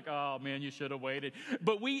deal. And like, oh, man, you should have waited.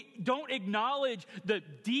 But we don't acknowledge the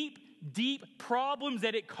deep, deep problems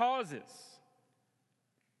that it causes.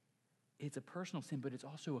 It's a personal sin, but it's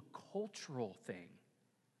also a cultural thing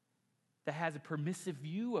that has a permissive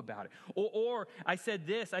view about it. Or I said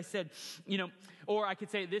this, you know, or I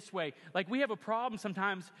could say it this way, like we have a problem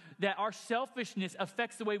sometimes that our selfishness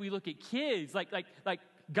affects the way we look at kids. Like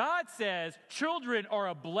God says children are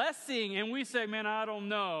a blessing, and we say, man, I don't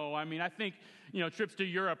know. I mean, I think, you know, trips to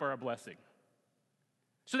Europe are a blessing.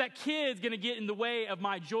 So that kid's going to get in the way of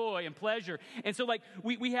my joy and pleasure. And so like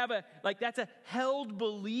we have that's a held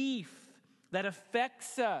belief that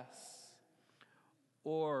affects us.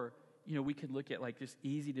 Or, you know, we could look at like just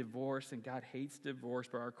easy divorce, and God hates divorce,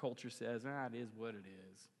 but our culture says, it is what it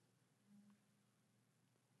is.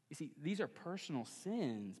 You see, these are personal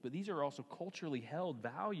sins, but these are also culturally held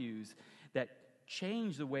values that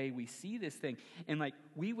change the way we see this thing. And like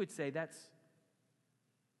we would say that's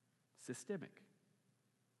systemic.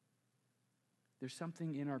 There's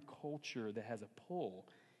something in our culture that has a pull.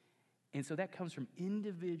 And so that comes from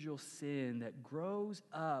individual sin that grows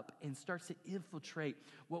up and starts to infiltrate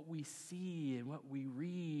what we see and what we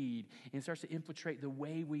read, and starts to infiltrate the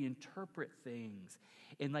way we interpret things.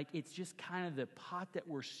 And like it's just kind of the pot that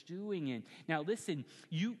we're stewing in. Now listen,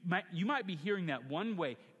 you might be hearing that one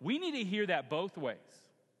way. We need to hear that both ways.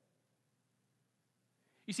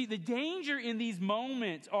 You see, the danger in these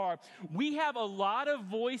moments are we have a lot of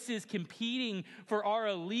voices competing for our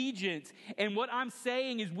allegiance. And what I'm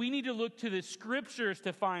saying is we need to look to the scriptures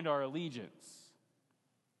to find our allegiance.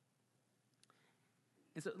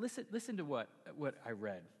 And so listen to what I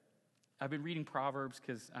read. I've been reading Proverbs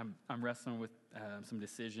because I'm wrestling with some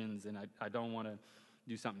decisions, and I don't want to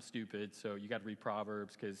do something stupid. So you got to read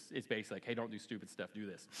Proverbs because it's basically like, hey, don't do stupid stuff, do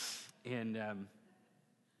this. And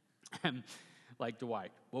like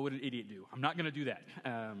Dwight, what would an idiot do? I'm not going to do that.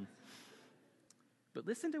 But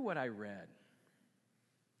listen to what I read.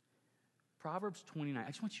 Proverbs 29. I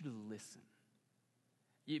just want you to listen.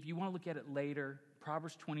 If you want to look at it later,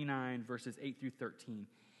 Proverbs 29, verses 8 through 13.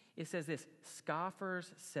 It says this: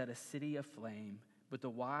 scoffers set a city aflame, but the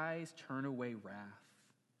wise turn away wrath.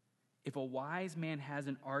 If a wise man has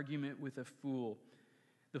an argument with a fool,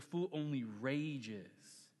 the fool only rages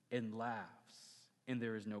and laughs, and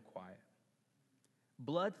there is no quiet.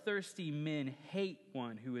 Bloodthirsty men hate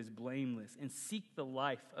one who is blameless and seek the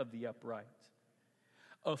life of the upright.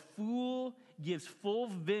 A fool gives full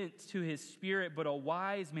vent to his spirit, but a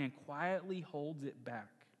wise man quietly holds it back.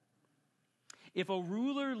 If a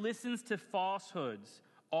ruler listens to falsehoods,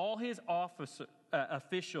 all his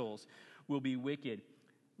officials will be wicked.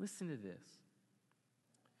 Listen to this.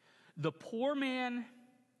 The poor man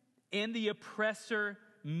and the oppressor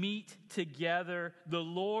meet together. The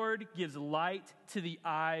Lord gives light to the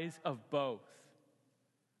eyes of both.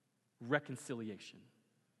 Reconciliation.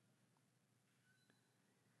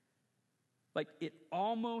 Like, it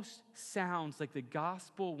almost sounds like the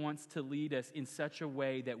gospel wants to lead us in such a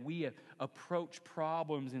way that we approach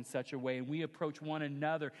problems in such a way, and we approach one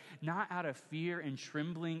another not out of fear and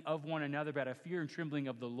trembling of one another, but out of fear and trembling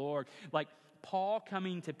of the Lord. Like Paul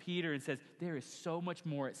coming to Peter and says, there is so much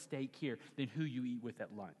more at stake here than who you eat with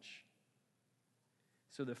at lunch.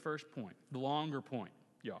 So the first point, the longer point,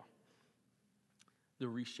 y'all, the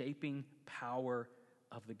reshaping power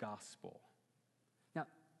of the gospel. Now,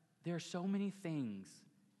 there are so many things.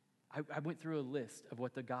 I went through a list of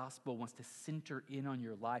what the gospel wants to center in on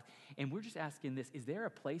your life. And we're just asking this, is there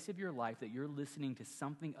a place of your life that you're listening to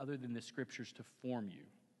something other than the scriptures to form you?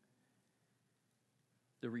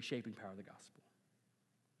 The reshaping power of the gospel.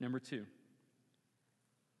 Number 2,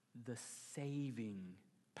 the saving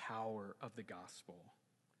power of the gospel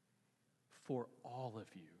for all of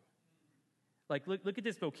you. Like, look at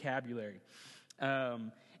this vocabulary.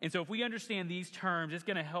 And so if we understand these terms, it's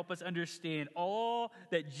going to help us understand all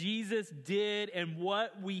that Jesus did and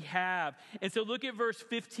what we have. And so look at verse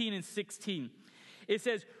 15 and 16. It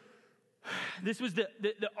says, this was the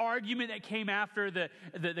argument that came after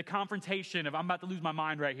the confrontation of, I'm about to lose my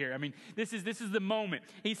mind right here. I mean, this is the moment.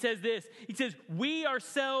 He says this. He says, we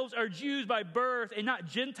ourselves are Jews by birth and not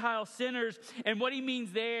Gentile sinners. And what he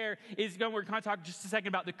means there is, we're going to talk just a second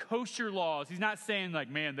about the kosher laws. He's not saying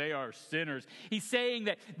like, man, they are sinners. He's saying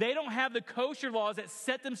that they don't have the kosher laws that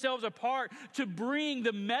set themselves apart to bring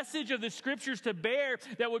the message of the scriptures to bear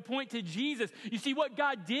that would point to Jesus. You see, what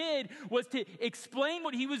God did was to explain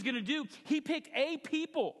what he was going to do. He picked a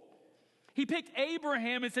people. He picked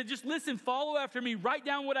Abraham and said, just listen, follow after me. Write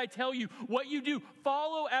down what I tell you, what you do.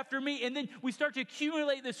 Follow after me. And then we start to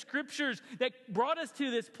accumulate the scriptures that brought us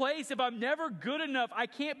to this place. If I'm never good enough, I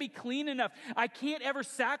can't be clean enough, I can't ever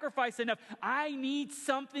sacrifice enough, I need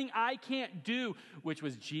something I can't do, which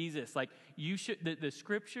was Jesus. Like, you should, the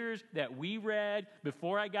scriptures that we read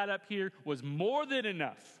before I got up here was more than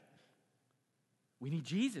enough. We need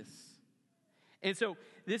Jesus. And so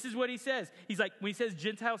this is what he says. He's like, when he says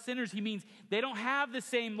Gentile sinners, he means they don't have the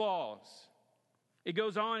same laws. It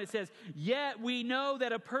goes on, it says, yet we know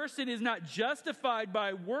that a person is not justified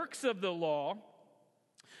by works of the law,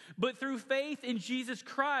 but through faith in Jesus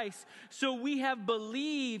Christ. So we have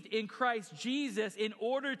believed in Christ Jesus in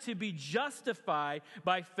order to be justified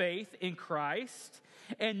by faith in Christ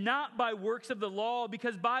and not by works of the law,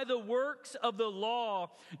 because by the works of the law,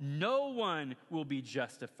 no one will be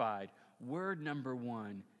justified. Word number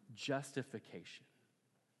 1, justification.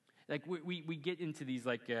 Like we get into these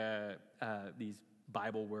these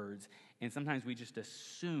Bible words, and sometimes we just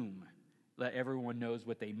assume that everyone knows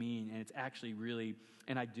what they mean, and it's actually really,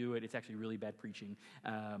 and I do it, it's actually really bad preaching.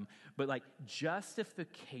 But like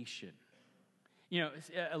justification, you know,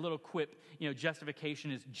 a little quip, you know,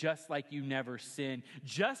 justification is just like you never sinned.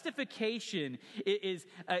 Justification is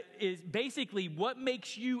basically what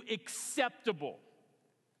makes you acceptable.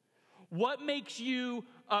 What makes you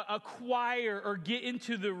acquire or get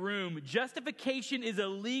into the room? Justification is a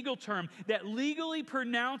legal term that legally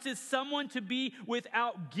pronounces someone to be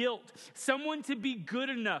without guilt, someone to be good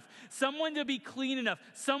enough, someone to be clean enough,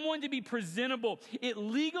 someone to be presentable. It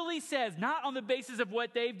legally says, not on the basis of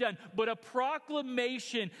what they've done, but a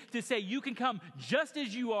proclamation to say you can come just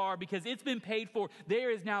as you are because it's been paid for.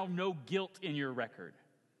 There is now no guilt in your record.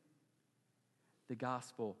 The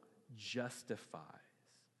gospel justifies.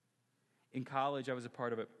 In college, I was a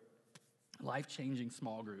part of a life-changing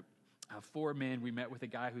small group. 4 men, we met with a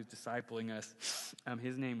guy who's discipling us.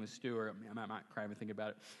 His name was Stuart. I might cry when I think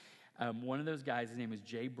about it. One of those guys, his name was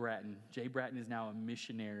Jay Bratton. Jay Bratton is now a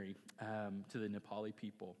missionary to the Nepali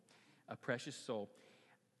people, a precious soul.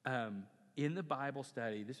 In the Bible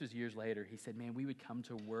study, this was years later, he said, man, we would come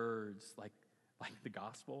to words like the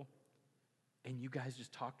gospel, and you guys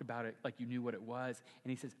just talked about it like you knew what it was.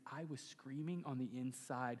 And he says, I was screaming on the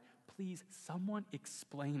inside, please, someone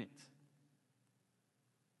explain it.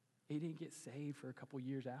 He didn't get saved for a couple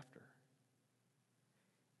years after.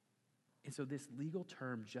 And so this legal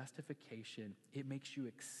term, justification, it makes you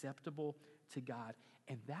acceptable to God.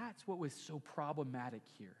 And that's what was so problematic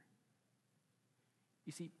here.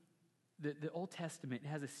 You see, the Old Testament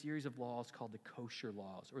has a series of laws called the kosher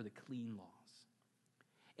laws or the clean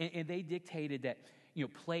laws. And they dictated that,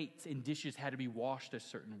 plates and dishes had to be washed a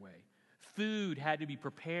certain way. Food had to be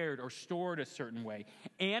prepared or stored a certain way.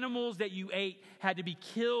 Animals that you ate had to be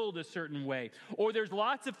killed a certain way. Or there's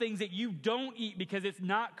lots of things that you don't eat because it's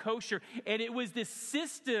not kosher. And it was this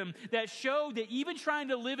system that showed that even trying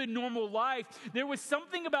to live a normal life, there was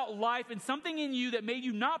something about life and something in you that made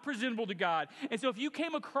you not presentable to God. And so if you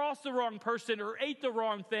came across the wrong person or ate the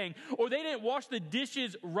wrong thing, or they didn't wash the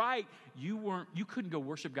dishes right, you couldn't go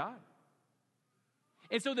worship God.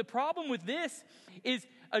 And so the problem with this is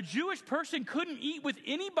a Jewish person couldn't eat with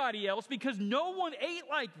anybody else because no one ate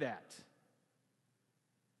like that.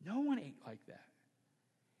 No one ate like that.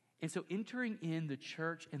 And so entering in the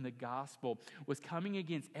church and the gospel was coming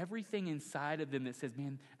against everything inside of them that says,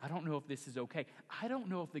 man, I don't know if this is okay. I don't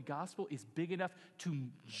know if the gospel is big enough to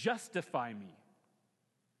justify me.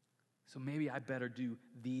 So maybe I better do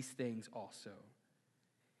these things also.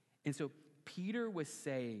 And so Peter was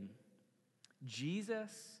saying,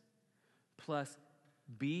 Jesus plus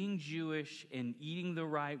being Jewish and eating the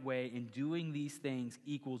right way and doing these things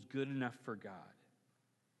equals good enough for God.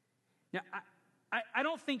 Now, I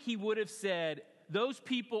don't think he would have said, those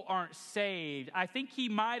people aren't saved. I think he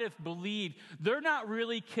might have believed they're not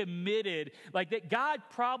really committed, like that God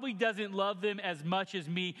probably doesn't love them as much as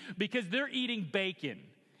me because they're eating bacon.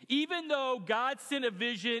 Even though God sent a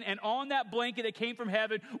vision and on that blanket that came from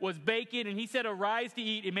heaven was bacon and he said, arise to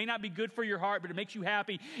eat. It may not be good for your heart, but it makes you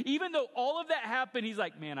happy. Even though all of that happened, he's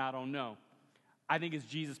like, man, I don't know. I think it's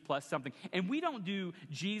Jesus plus something. And we don't do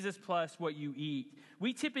Jesus plus what you eat.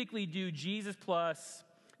 We typically do Jesus plus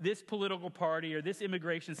this political party or this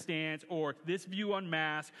immigration stance or this view on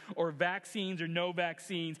masks or vaccines or no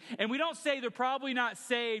vaccines. And we don't say they're probably not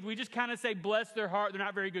saved. We just kind of say, bless their heart, they're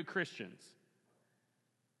not very good Christians.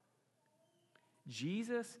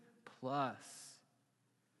 Jesus plus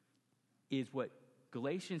is what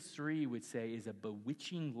Galatians 3 would say is a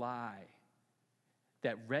bewitching lie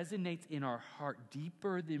that resonates in our heart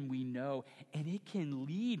deeper than we know, and it can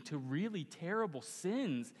lead to really terrible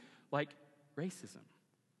sins like racism.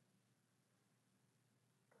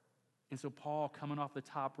 And so Paul, coming off the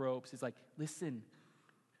top ropes, is like, listen,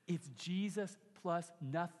 it's Jesus plus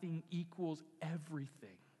nothing equals everything.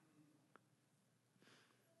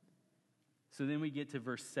 So then we get to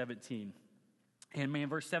verse 17. And man,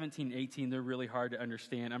 verse 17 and 18, they're really hard to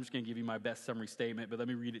understand. I'm just going to give you my best summary statement, but let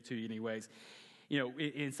me read it to you anyways.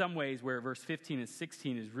 In some ways where verse 15 and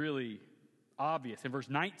 16 is really obvious, and verse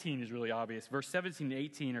 19 is really obvious. Verse 17 and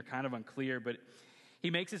 18 are kind of unclear, but he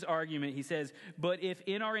makes this argument. He says, but if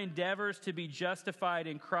in our endeavors to be justified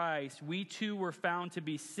in Christ, we too were found to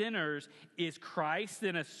be sinners, is Christ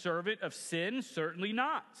then a servant of sin? Certainly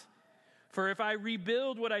not. For if I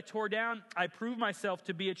rebuild what I tore down, I prove myself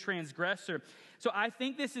to be a transgressor. So I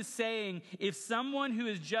think this is saying if someone who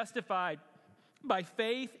is justified by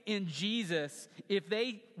faith in Jesus, if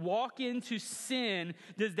they walk into sin,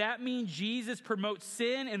 does that mean Jesus promotes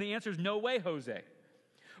sin? And the answer is no way, Jose.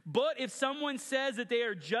 But if someone says that they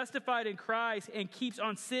are justified in Christ and keeps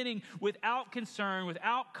on sinning without concern,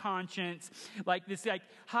 without conscience, like this, like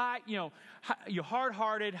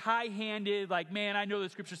hard-hearted, high-handed, like, man, I know the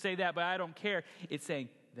scriptures say that, but I don't care. It's saying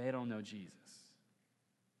they don't know Jesus.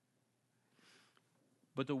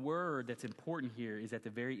 But the word that's important here is at the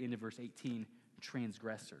very end of verse 18,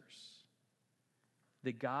 transgressors.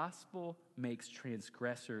 The gospel makes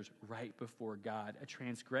transgressors right before God. A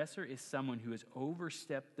transgressor is someone who has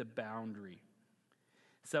overstepped the boundary.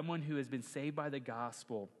 Someone who has been saved by the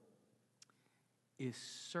gospel is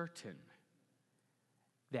certain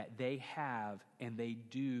that they have and they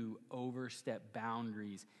do overstep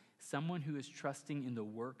boundaries. Someone who is trusting in the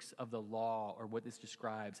works of the law, or what this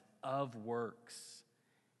describes, of works,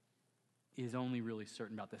 is only really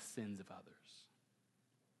certain about the sins of others.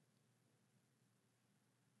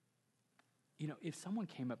 If someone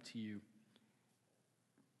came up to you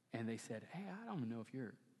and they said, hey, I don't know if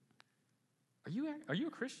are you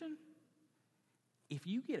a Christian? If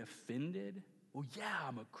you get offended, well, yeah,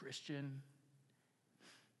 I'm a Christian.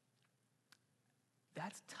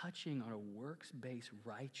 That's touching on a works-based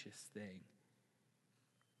righteous thing.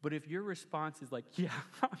 But if your response is like, yeah,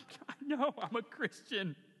 I know I'm a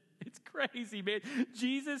Christian. It's crazy, man.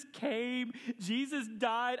 Jesus came. Jesus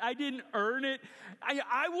died. I didn't earn it.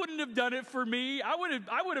 I wouldn't have done it for me. I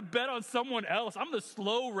would have bet on someone else. I'm the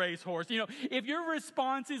slow racehorse. If your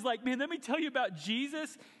response is like, man, let me tell you about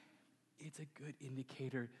Jesus, it's a good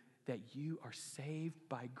indicator that you are saved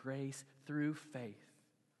by grace through faith.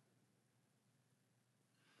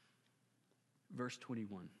 Verse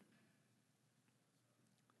 21.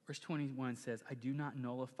 Verse 21 says, I do not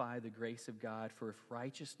nullify the grace of God, for if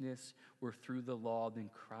righteousness were through the law, then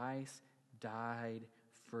Christ died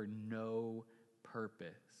for no purpose.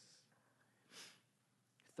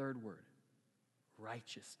 Third word,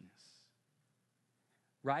 righteousness.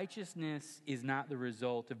 Righteousness is not the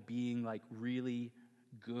result of being like really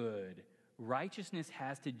good. Righteousness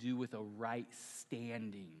has to do with a right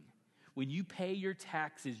standing. When you pay your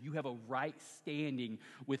taxes, you have a right standing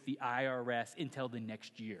with the IRS until the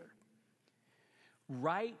next year.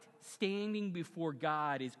 Right standing before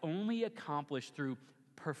God is only accomplished through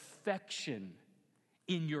perfection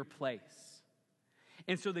in your place.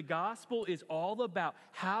 And so the gospel is all about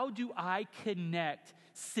how do I connect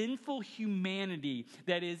sinful humanity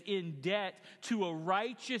that is in debt to a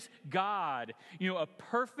righteous God, a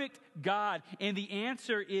perfect God. And the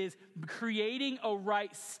answer is creating a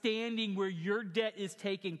right standing where your debt is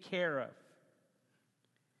taken care of.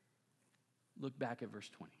 Look back at verse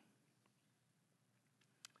 20.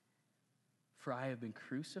 For I have been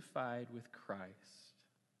crucified with Christ.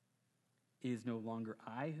 It is no longer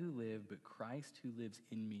I who live, but Christ who lives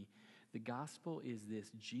in me. The gospel is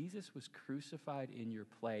this: Jesus was crucified in your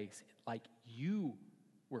place like you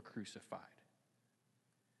were crucified.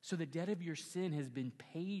 So the debt of your sin has been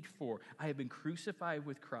paid for. I have been crucified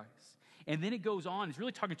with Christ. And then it goes on. It's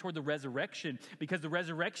really talking toward the resurrection, because the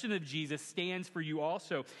resurrection of Jesus stands for you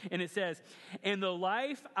also. And it says, and the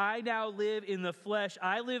life I now live in the flesh,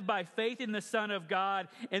 I live by faith in the Son of God.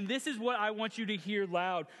 And this is what I want you to hear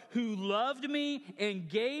loud: who loved me and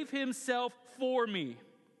gave himself for me.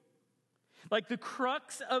 Like, the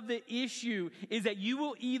crux of the issue is that you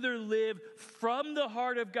will either live from the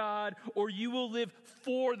heart of God or you will live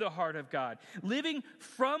for the heart of God. Living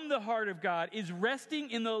from the heart of God is resting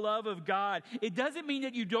in the love of God. It doesn't mean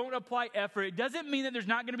that you don't apply effort. It doesn't mean that there's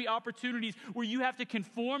not going to be opportunities where you have to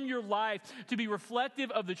conform your life to be reflective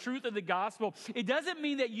of the truth of the gospel. It doesn't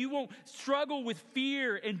mean that you won't struggle with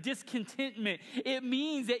fear and discontentment. It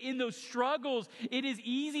means that in those struggles, it is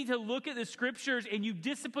easy to look at the scriptures, and you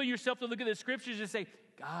discipline yourself to look at the scriptures and say,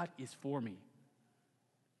 God is for me.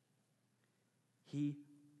 He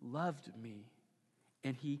loved me,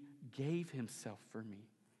 and he gave himself for me.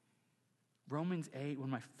 Romans 8, one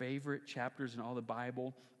of my favorite chapters in all the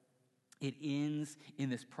Bible, it ends in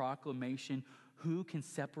this proclamation: who can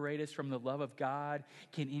separate us from the love of God?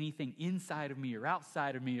 Can anything inside of me or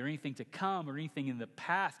outside of me, or anything to come, or anything in the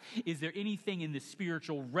past? Is there anything in the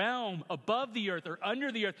spiritual realm above the earth or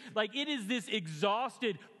under the earth? Like, it is this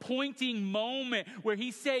exhausted, pointing moment where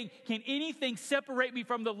he's saying, can anything separate me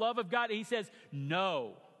from the love of God? And he says,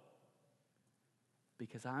 no.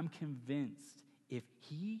 Because I'm convinced if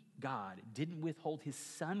he, God, didn't withhold his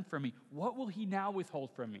son from me, what will he now withhold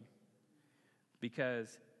from me?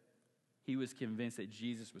 Because he was convinced that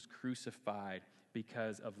Jesus was crucified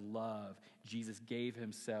because of love. Jesus gave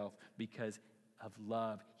himself because of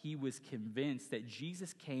love. He was convinced that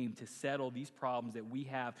Jesus came to settle these problems that we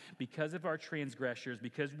have because of our transgressions,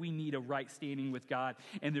 because we need a right standing with God,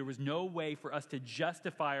 and there was no way for us to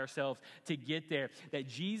justify ourselves to get there, that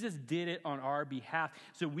Jesus did it on our behalf,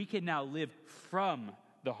 so we can now live from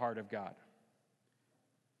the heart of God.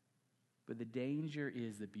 But the danger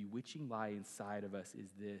is, the bewitching lie inside of us is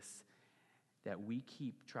this: that we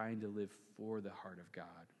keep trying to live for the heart of God.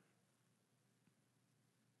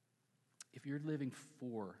 If you're living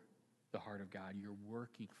for the heart of God, you're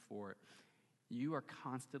working for it, you are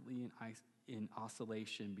constantly in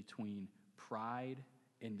oscillation between pride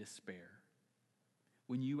and despair.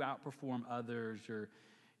 When you outperform others, or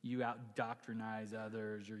you out-doctrinize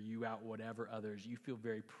others, or you out-whatever others, you feel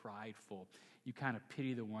very prideful. You kind of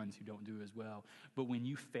pity the ones who don't do as well. But when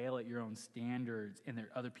you fail at your own standards and there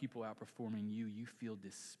are other people outperforming you, you feel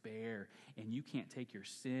despair. And you can't take your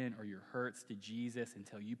sin or your hurts to Jesus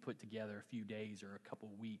until you put together a few days or a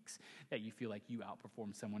couple weeks that you feel like you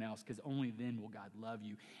outperform someone else, because only then will God love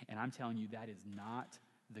you. And I'm telling you, that is not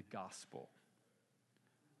the gospel.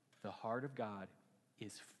 The heart of God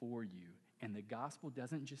is for you. And the gospel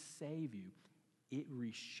doesn't just save you, it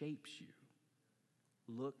reshapes you.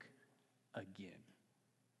 Look again.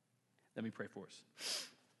 Let me pray for us.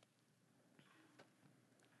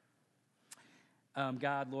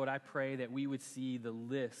 God, Lord, I pray that we would see the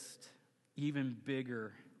list even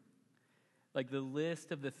bigger. Like the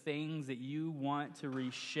list of the things that you want to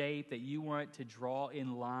reshape, that you want to draw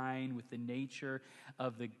in line with the nature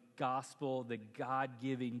of the gospel, the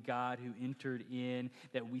God-giving God who entered in,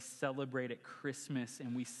 that we celebrate at Christmas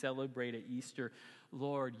and we celebrate at Easter.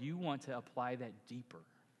 Lord, you want to apply that deeper.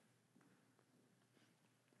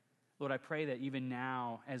 Lord, I pray that even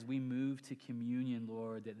now, as we move to communion,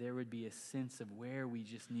 Lord, that there would be a sense of where we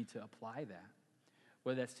just need to apply that.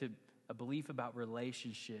 Whether that's to a belief about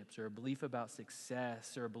relationships, or a belief about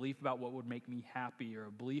success, or a belief about what would make me happy, or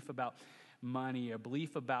a belief about money, a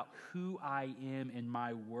belief about who I am and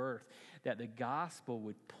my worth, that the gospel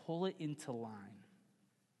would pull it into line.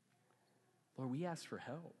 Lord, we ask for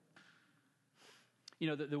help. You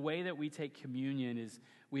know, the way that we take communion is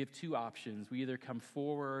we have two options. We either come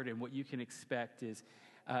forward, and what you can expect is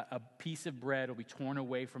a piece of bread will be torn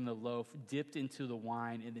away from the loaf, dipped into the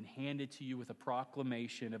wine, and then handed to you with a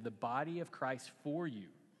proclamation of the body of Christ for you.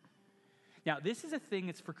 Now, this is a thing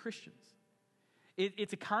that's for Christians.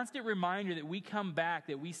 It's a constant reminder that we come back,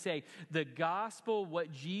 that we say, the gospel,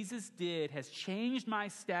 what Jesus did, has changed my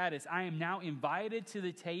status. I am now invited to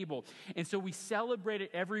the table. And so we celebrate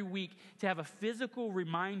it every week to have a physical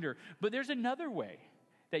reminder. But there's another way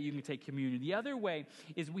that you can take communion. The other way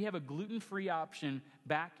is we have a gluten-free option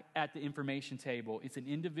back at the information table. It's an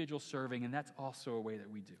individual serving, and that's also a way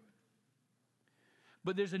that we do it.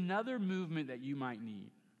 But there's another movement that you might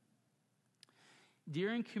need.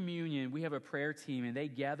 During communion, we have a prayer team, and they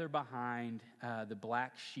gather behind the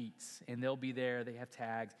black sheets, and they'll be there. They have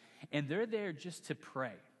tags, and they're there just to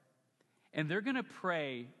pray. And they're going to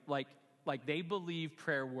pray like they believe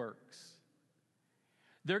prayer works.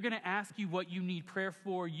 They're going to ask you what you need prayer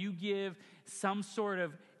for. You give some sort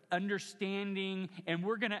of understanding, and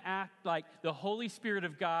we're going to act like the Holy Spirit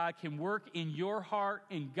of God can work in your heart,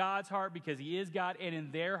 in God's heart, because he is God, and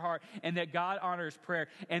in their heart, and that God honors prayer.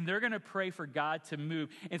 And they're going to pray for God to move.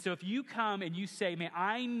 And so if you come and you say, man,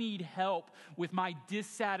 I need help with my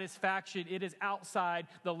dissatisfaction, it is outside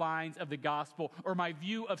the lines of the gospel, or my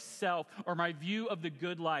view of self, or my view of the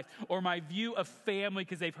good life, or my view of family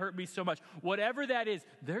because they've hurt me so much, whatever that is,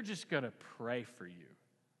 they're just going to pray for you.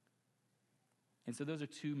 And so those are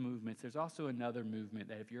two movements. There's also another movement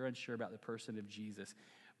that if you're unsure about the person of Jesus,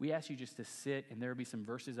 we ask you just to sit, and there will be some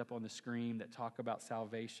verses up on the screen that talk about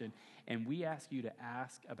salvation, and we ask you to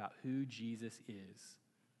ask about who Jesus is,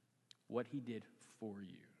 what he did for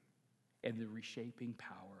you, and the reshaping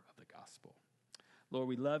power of the gospel. Lord,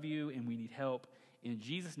 we love you, and we need help. In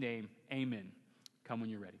Jesus' name, amen. Come when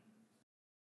you're ready.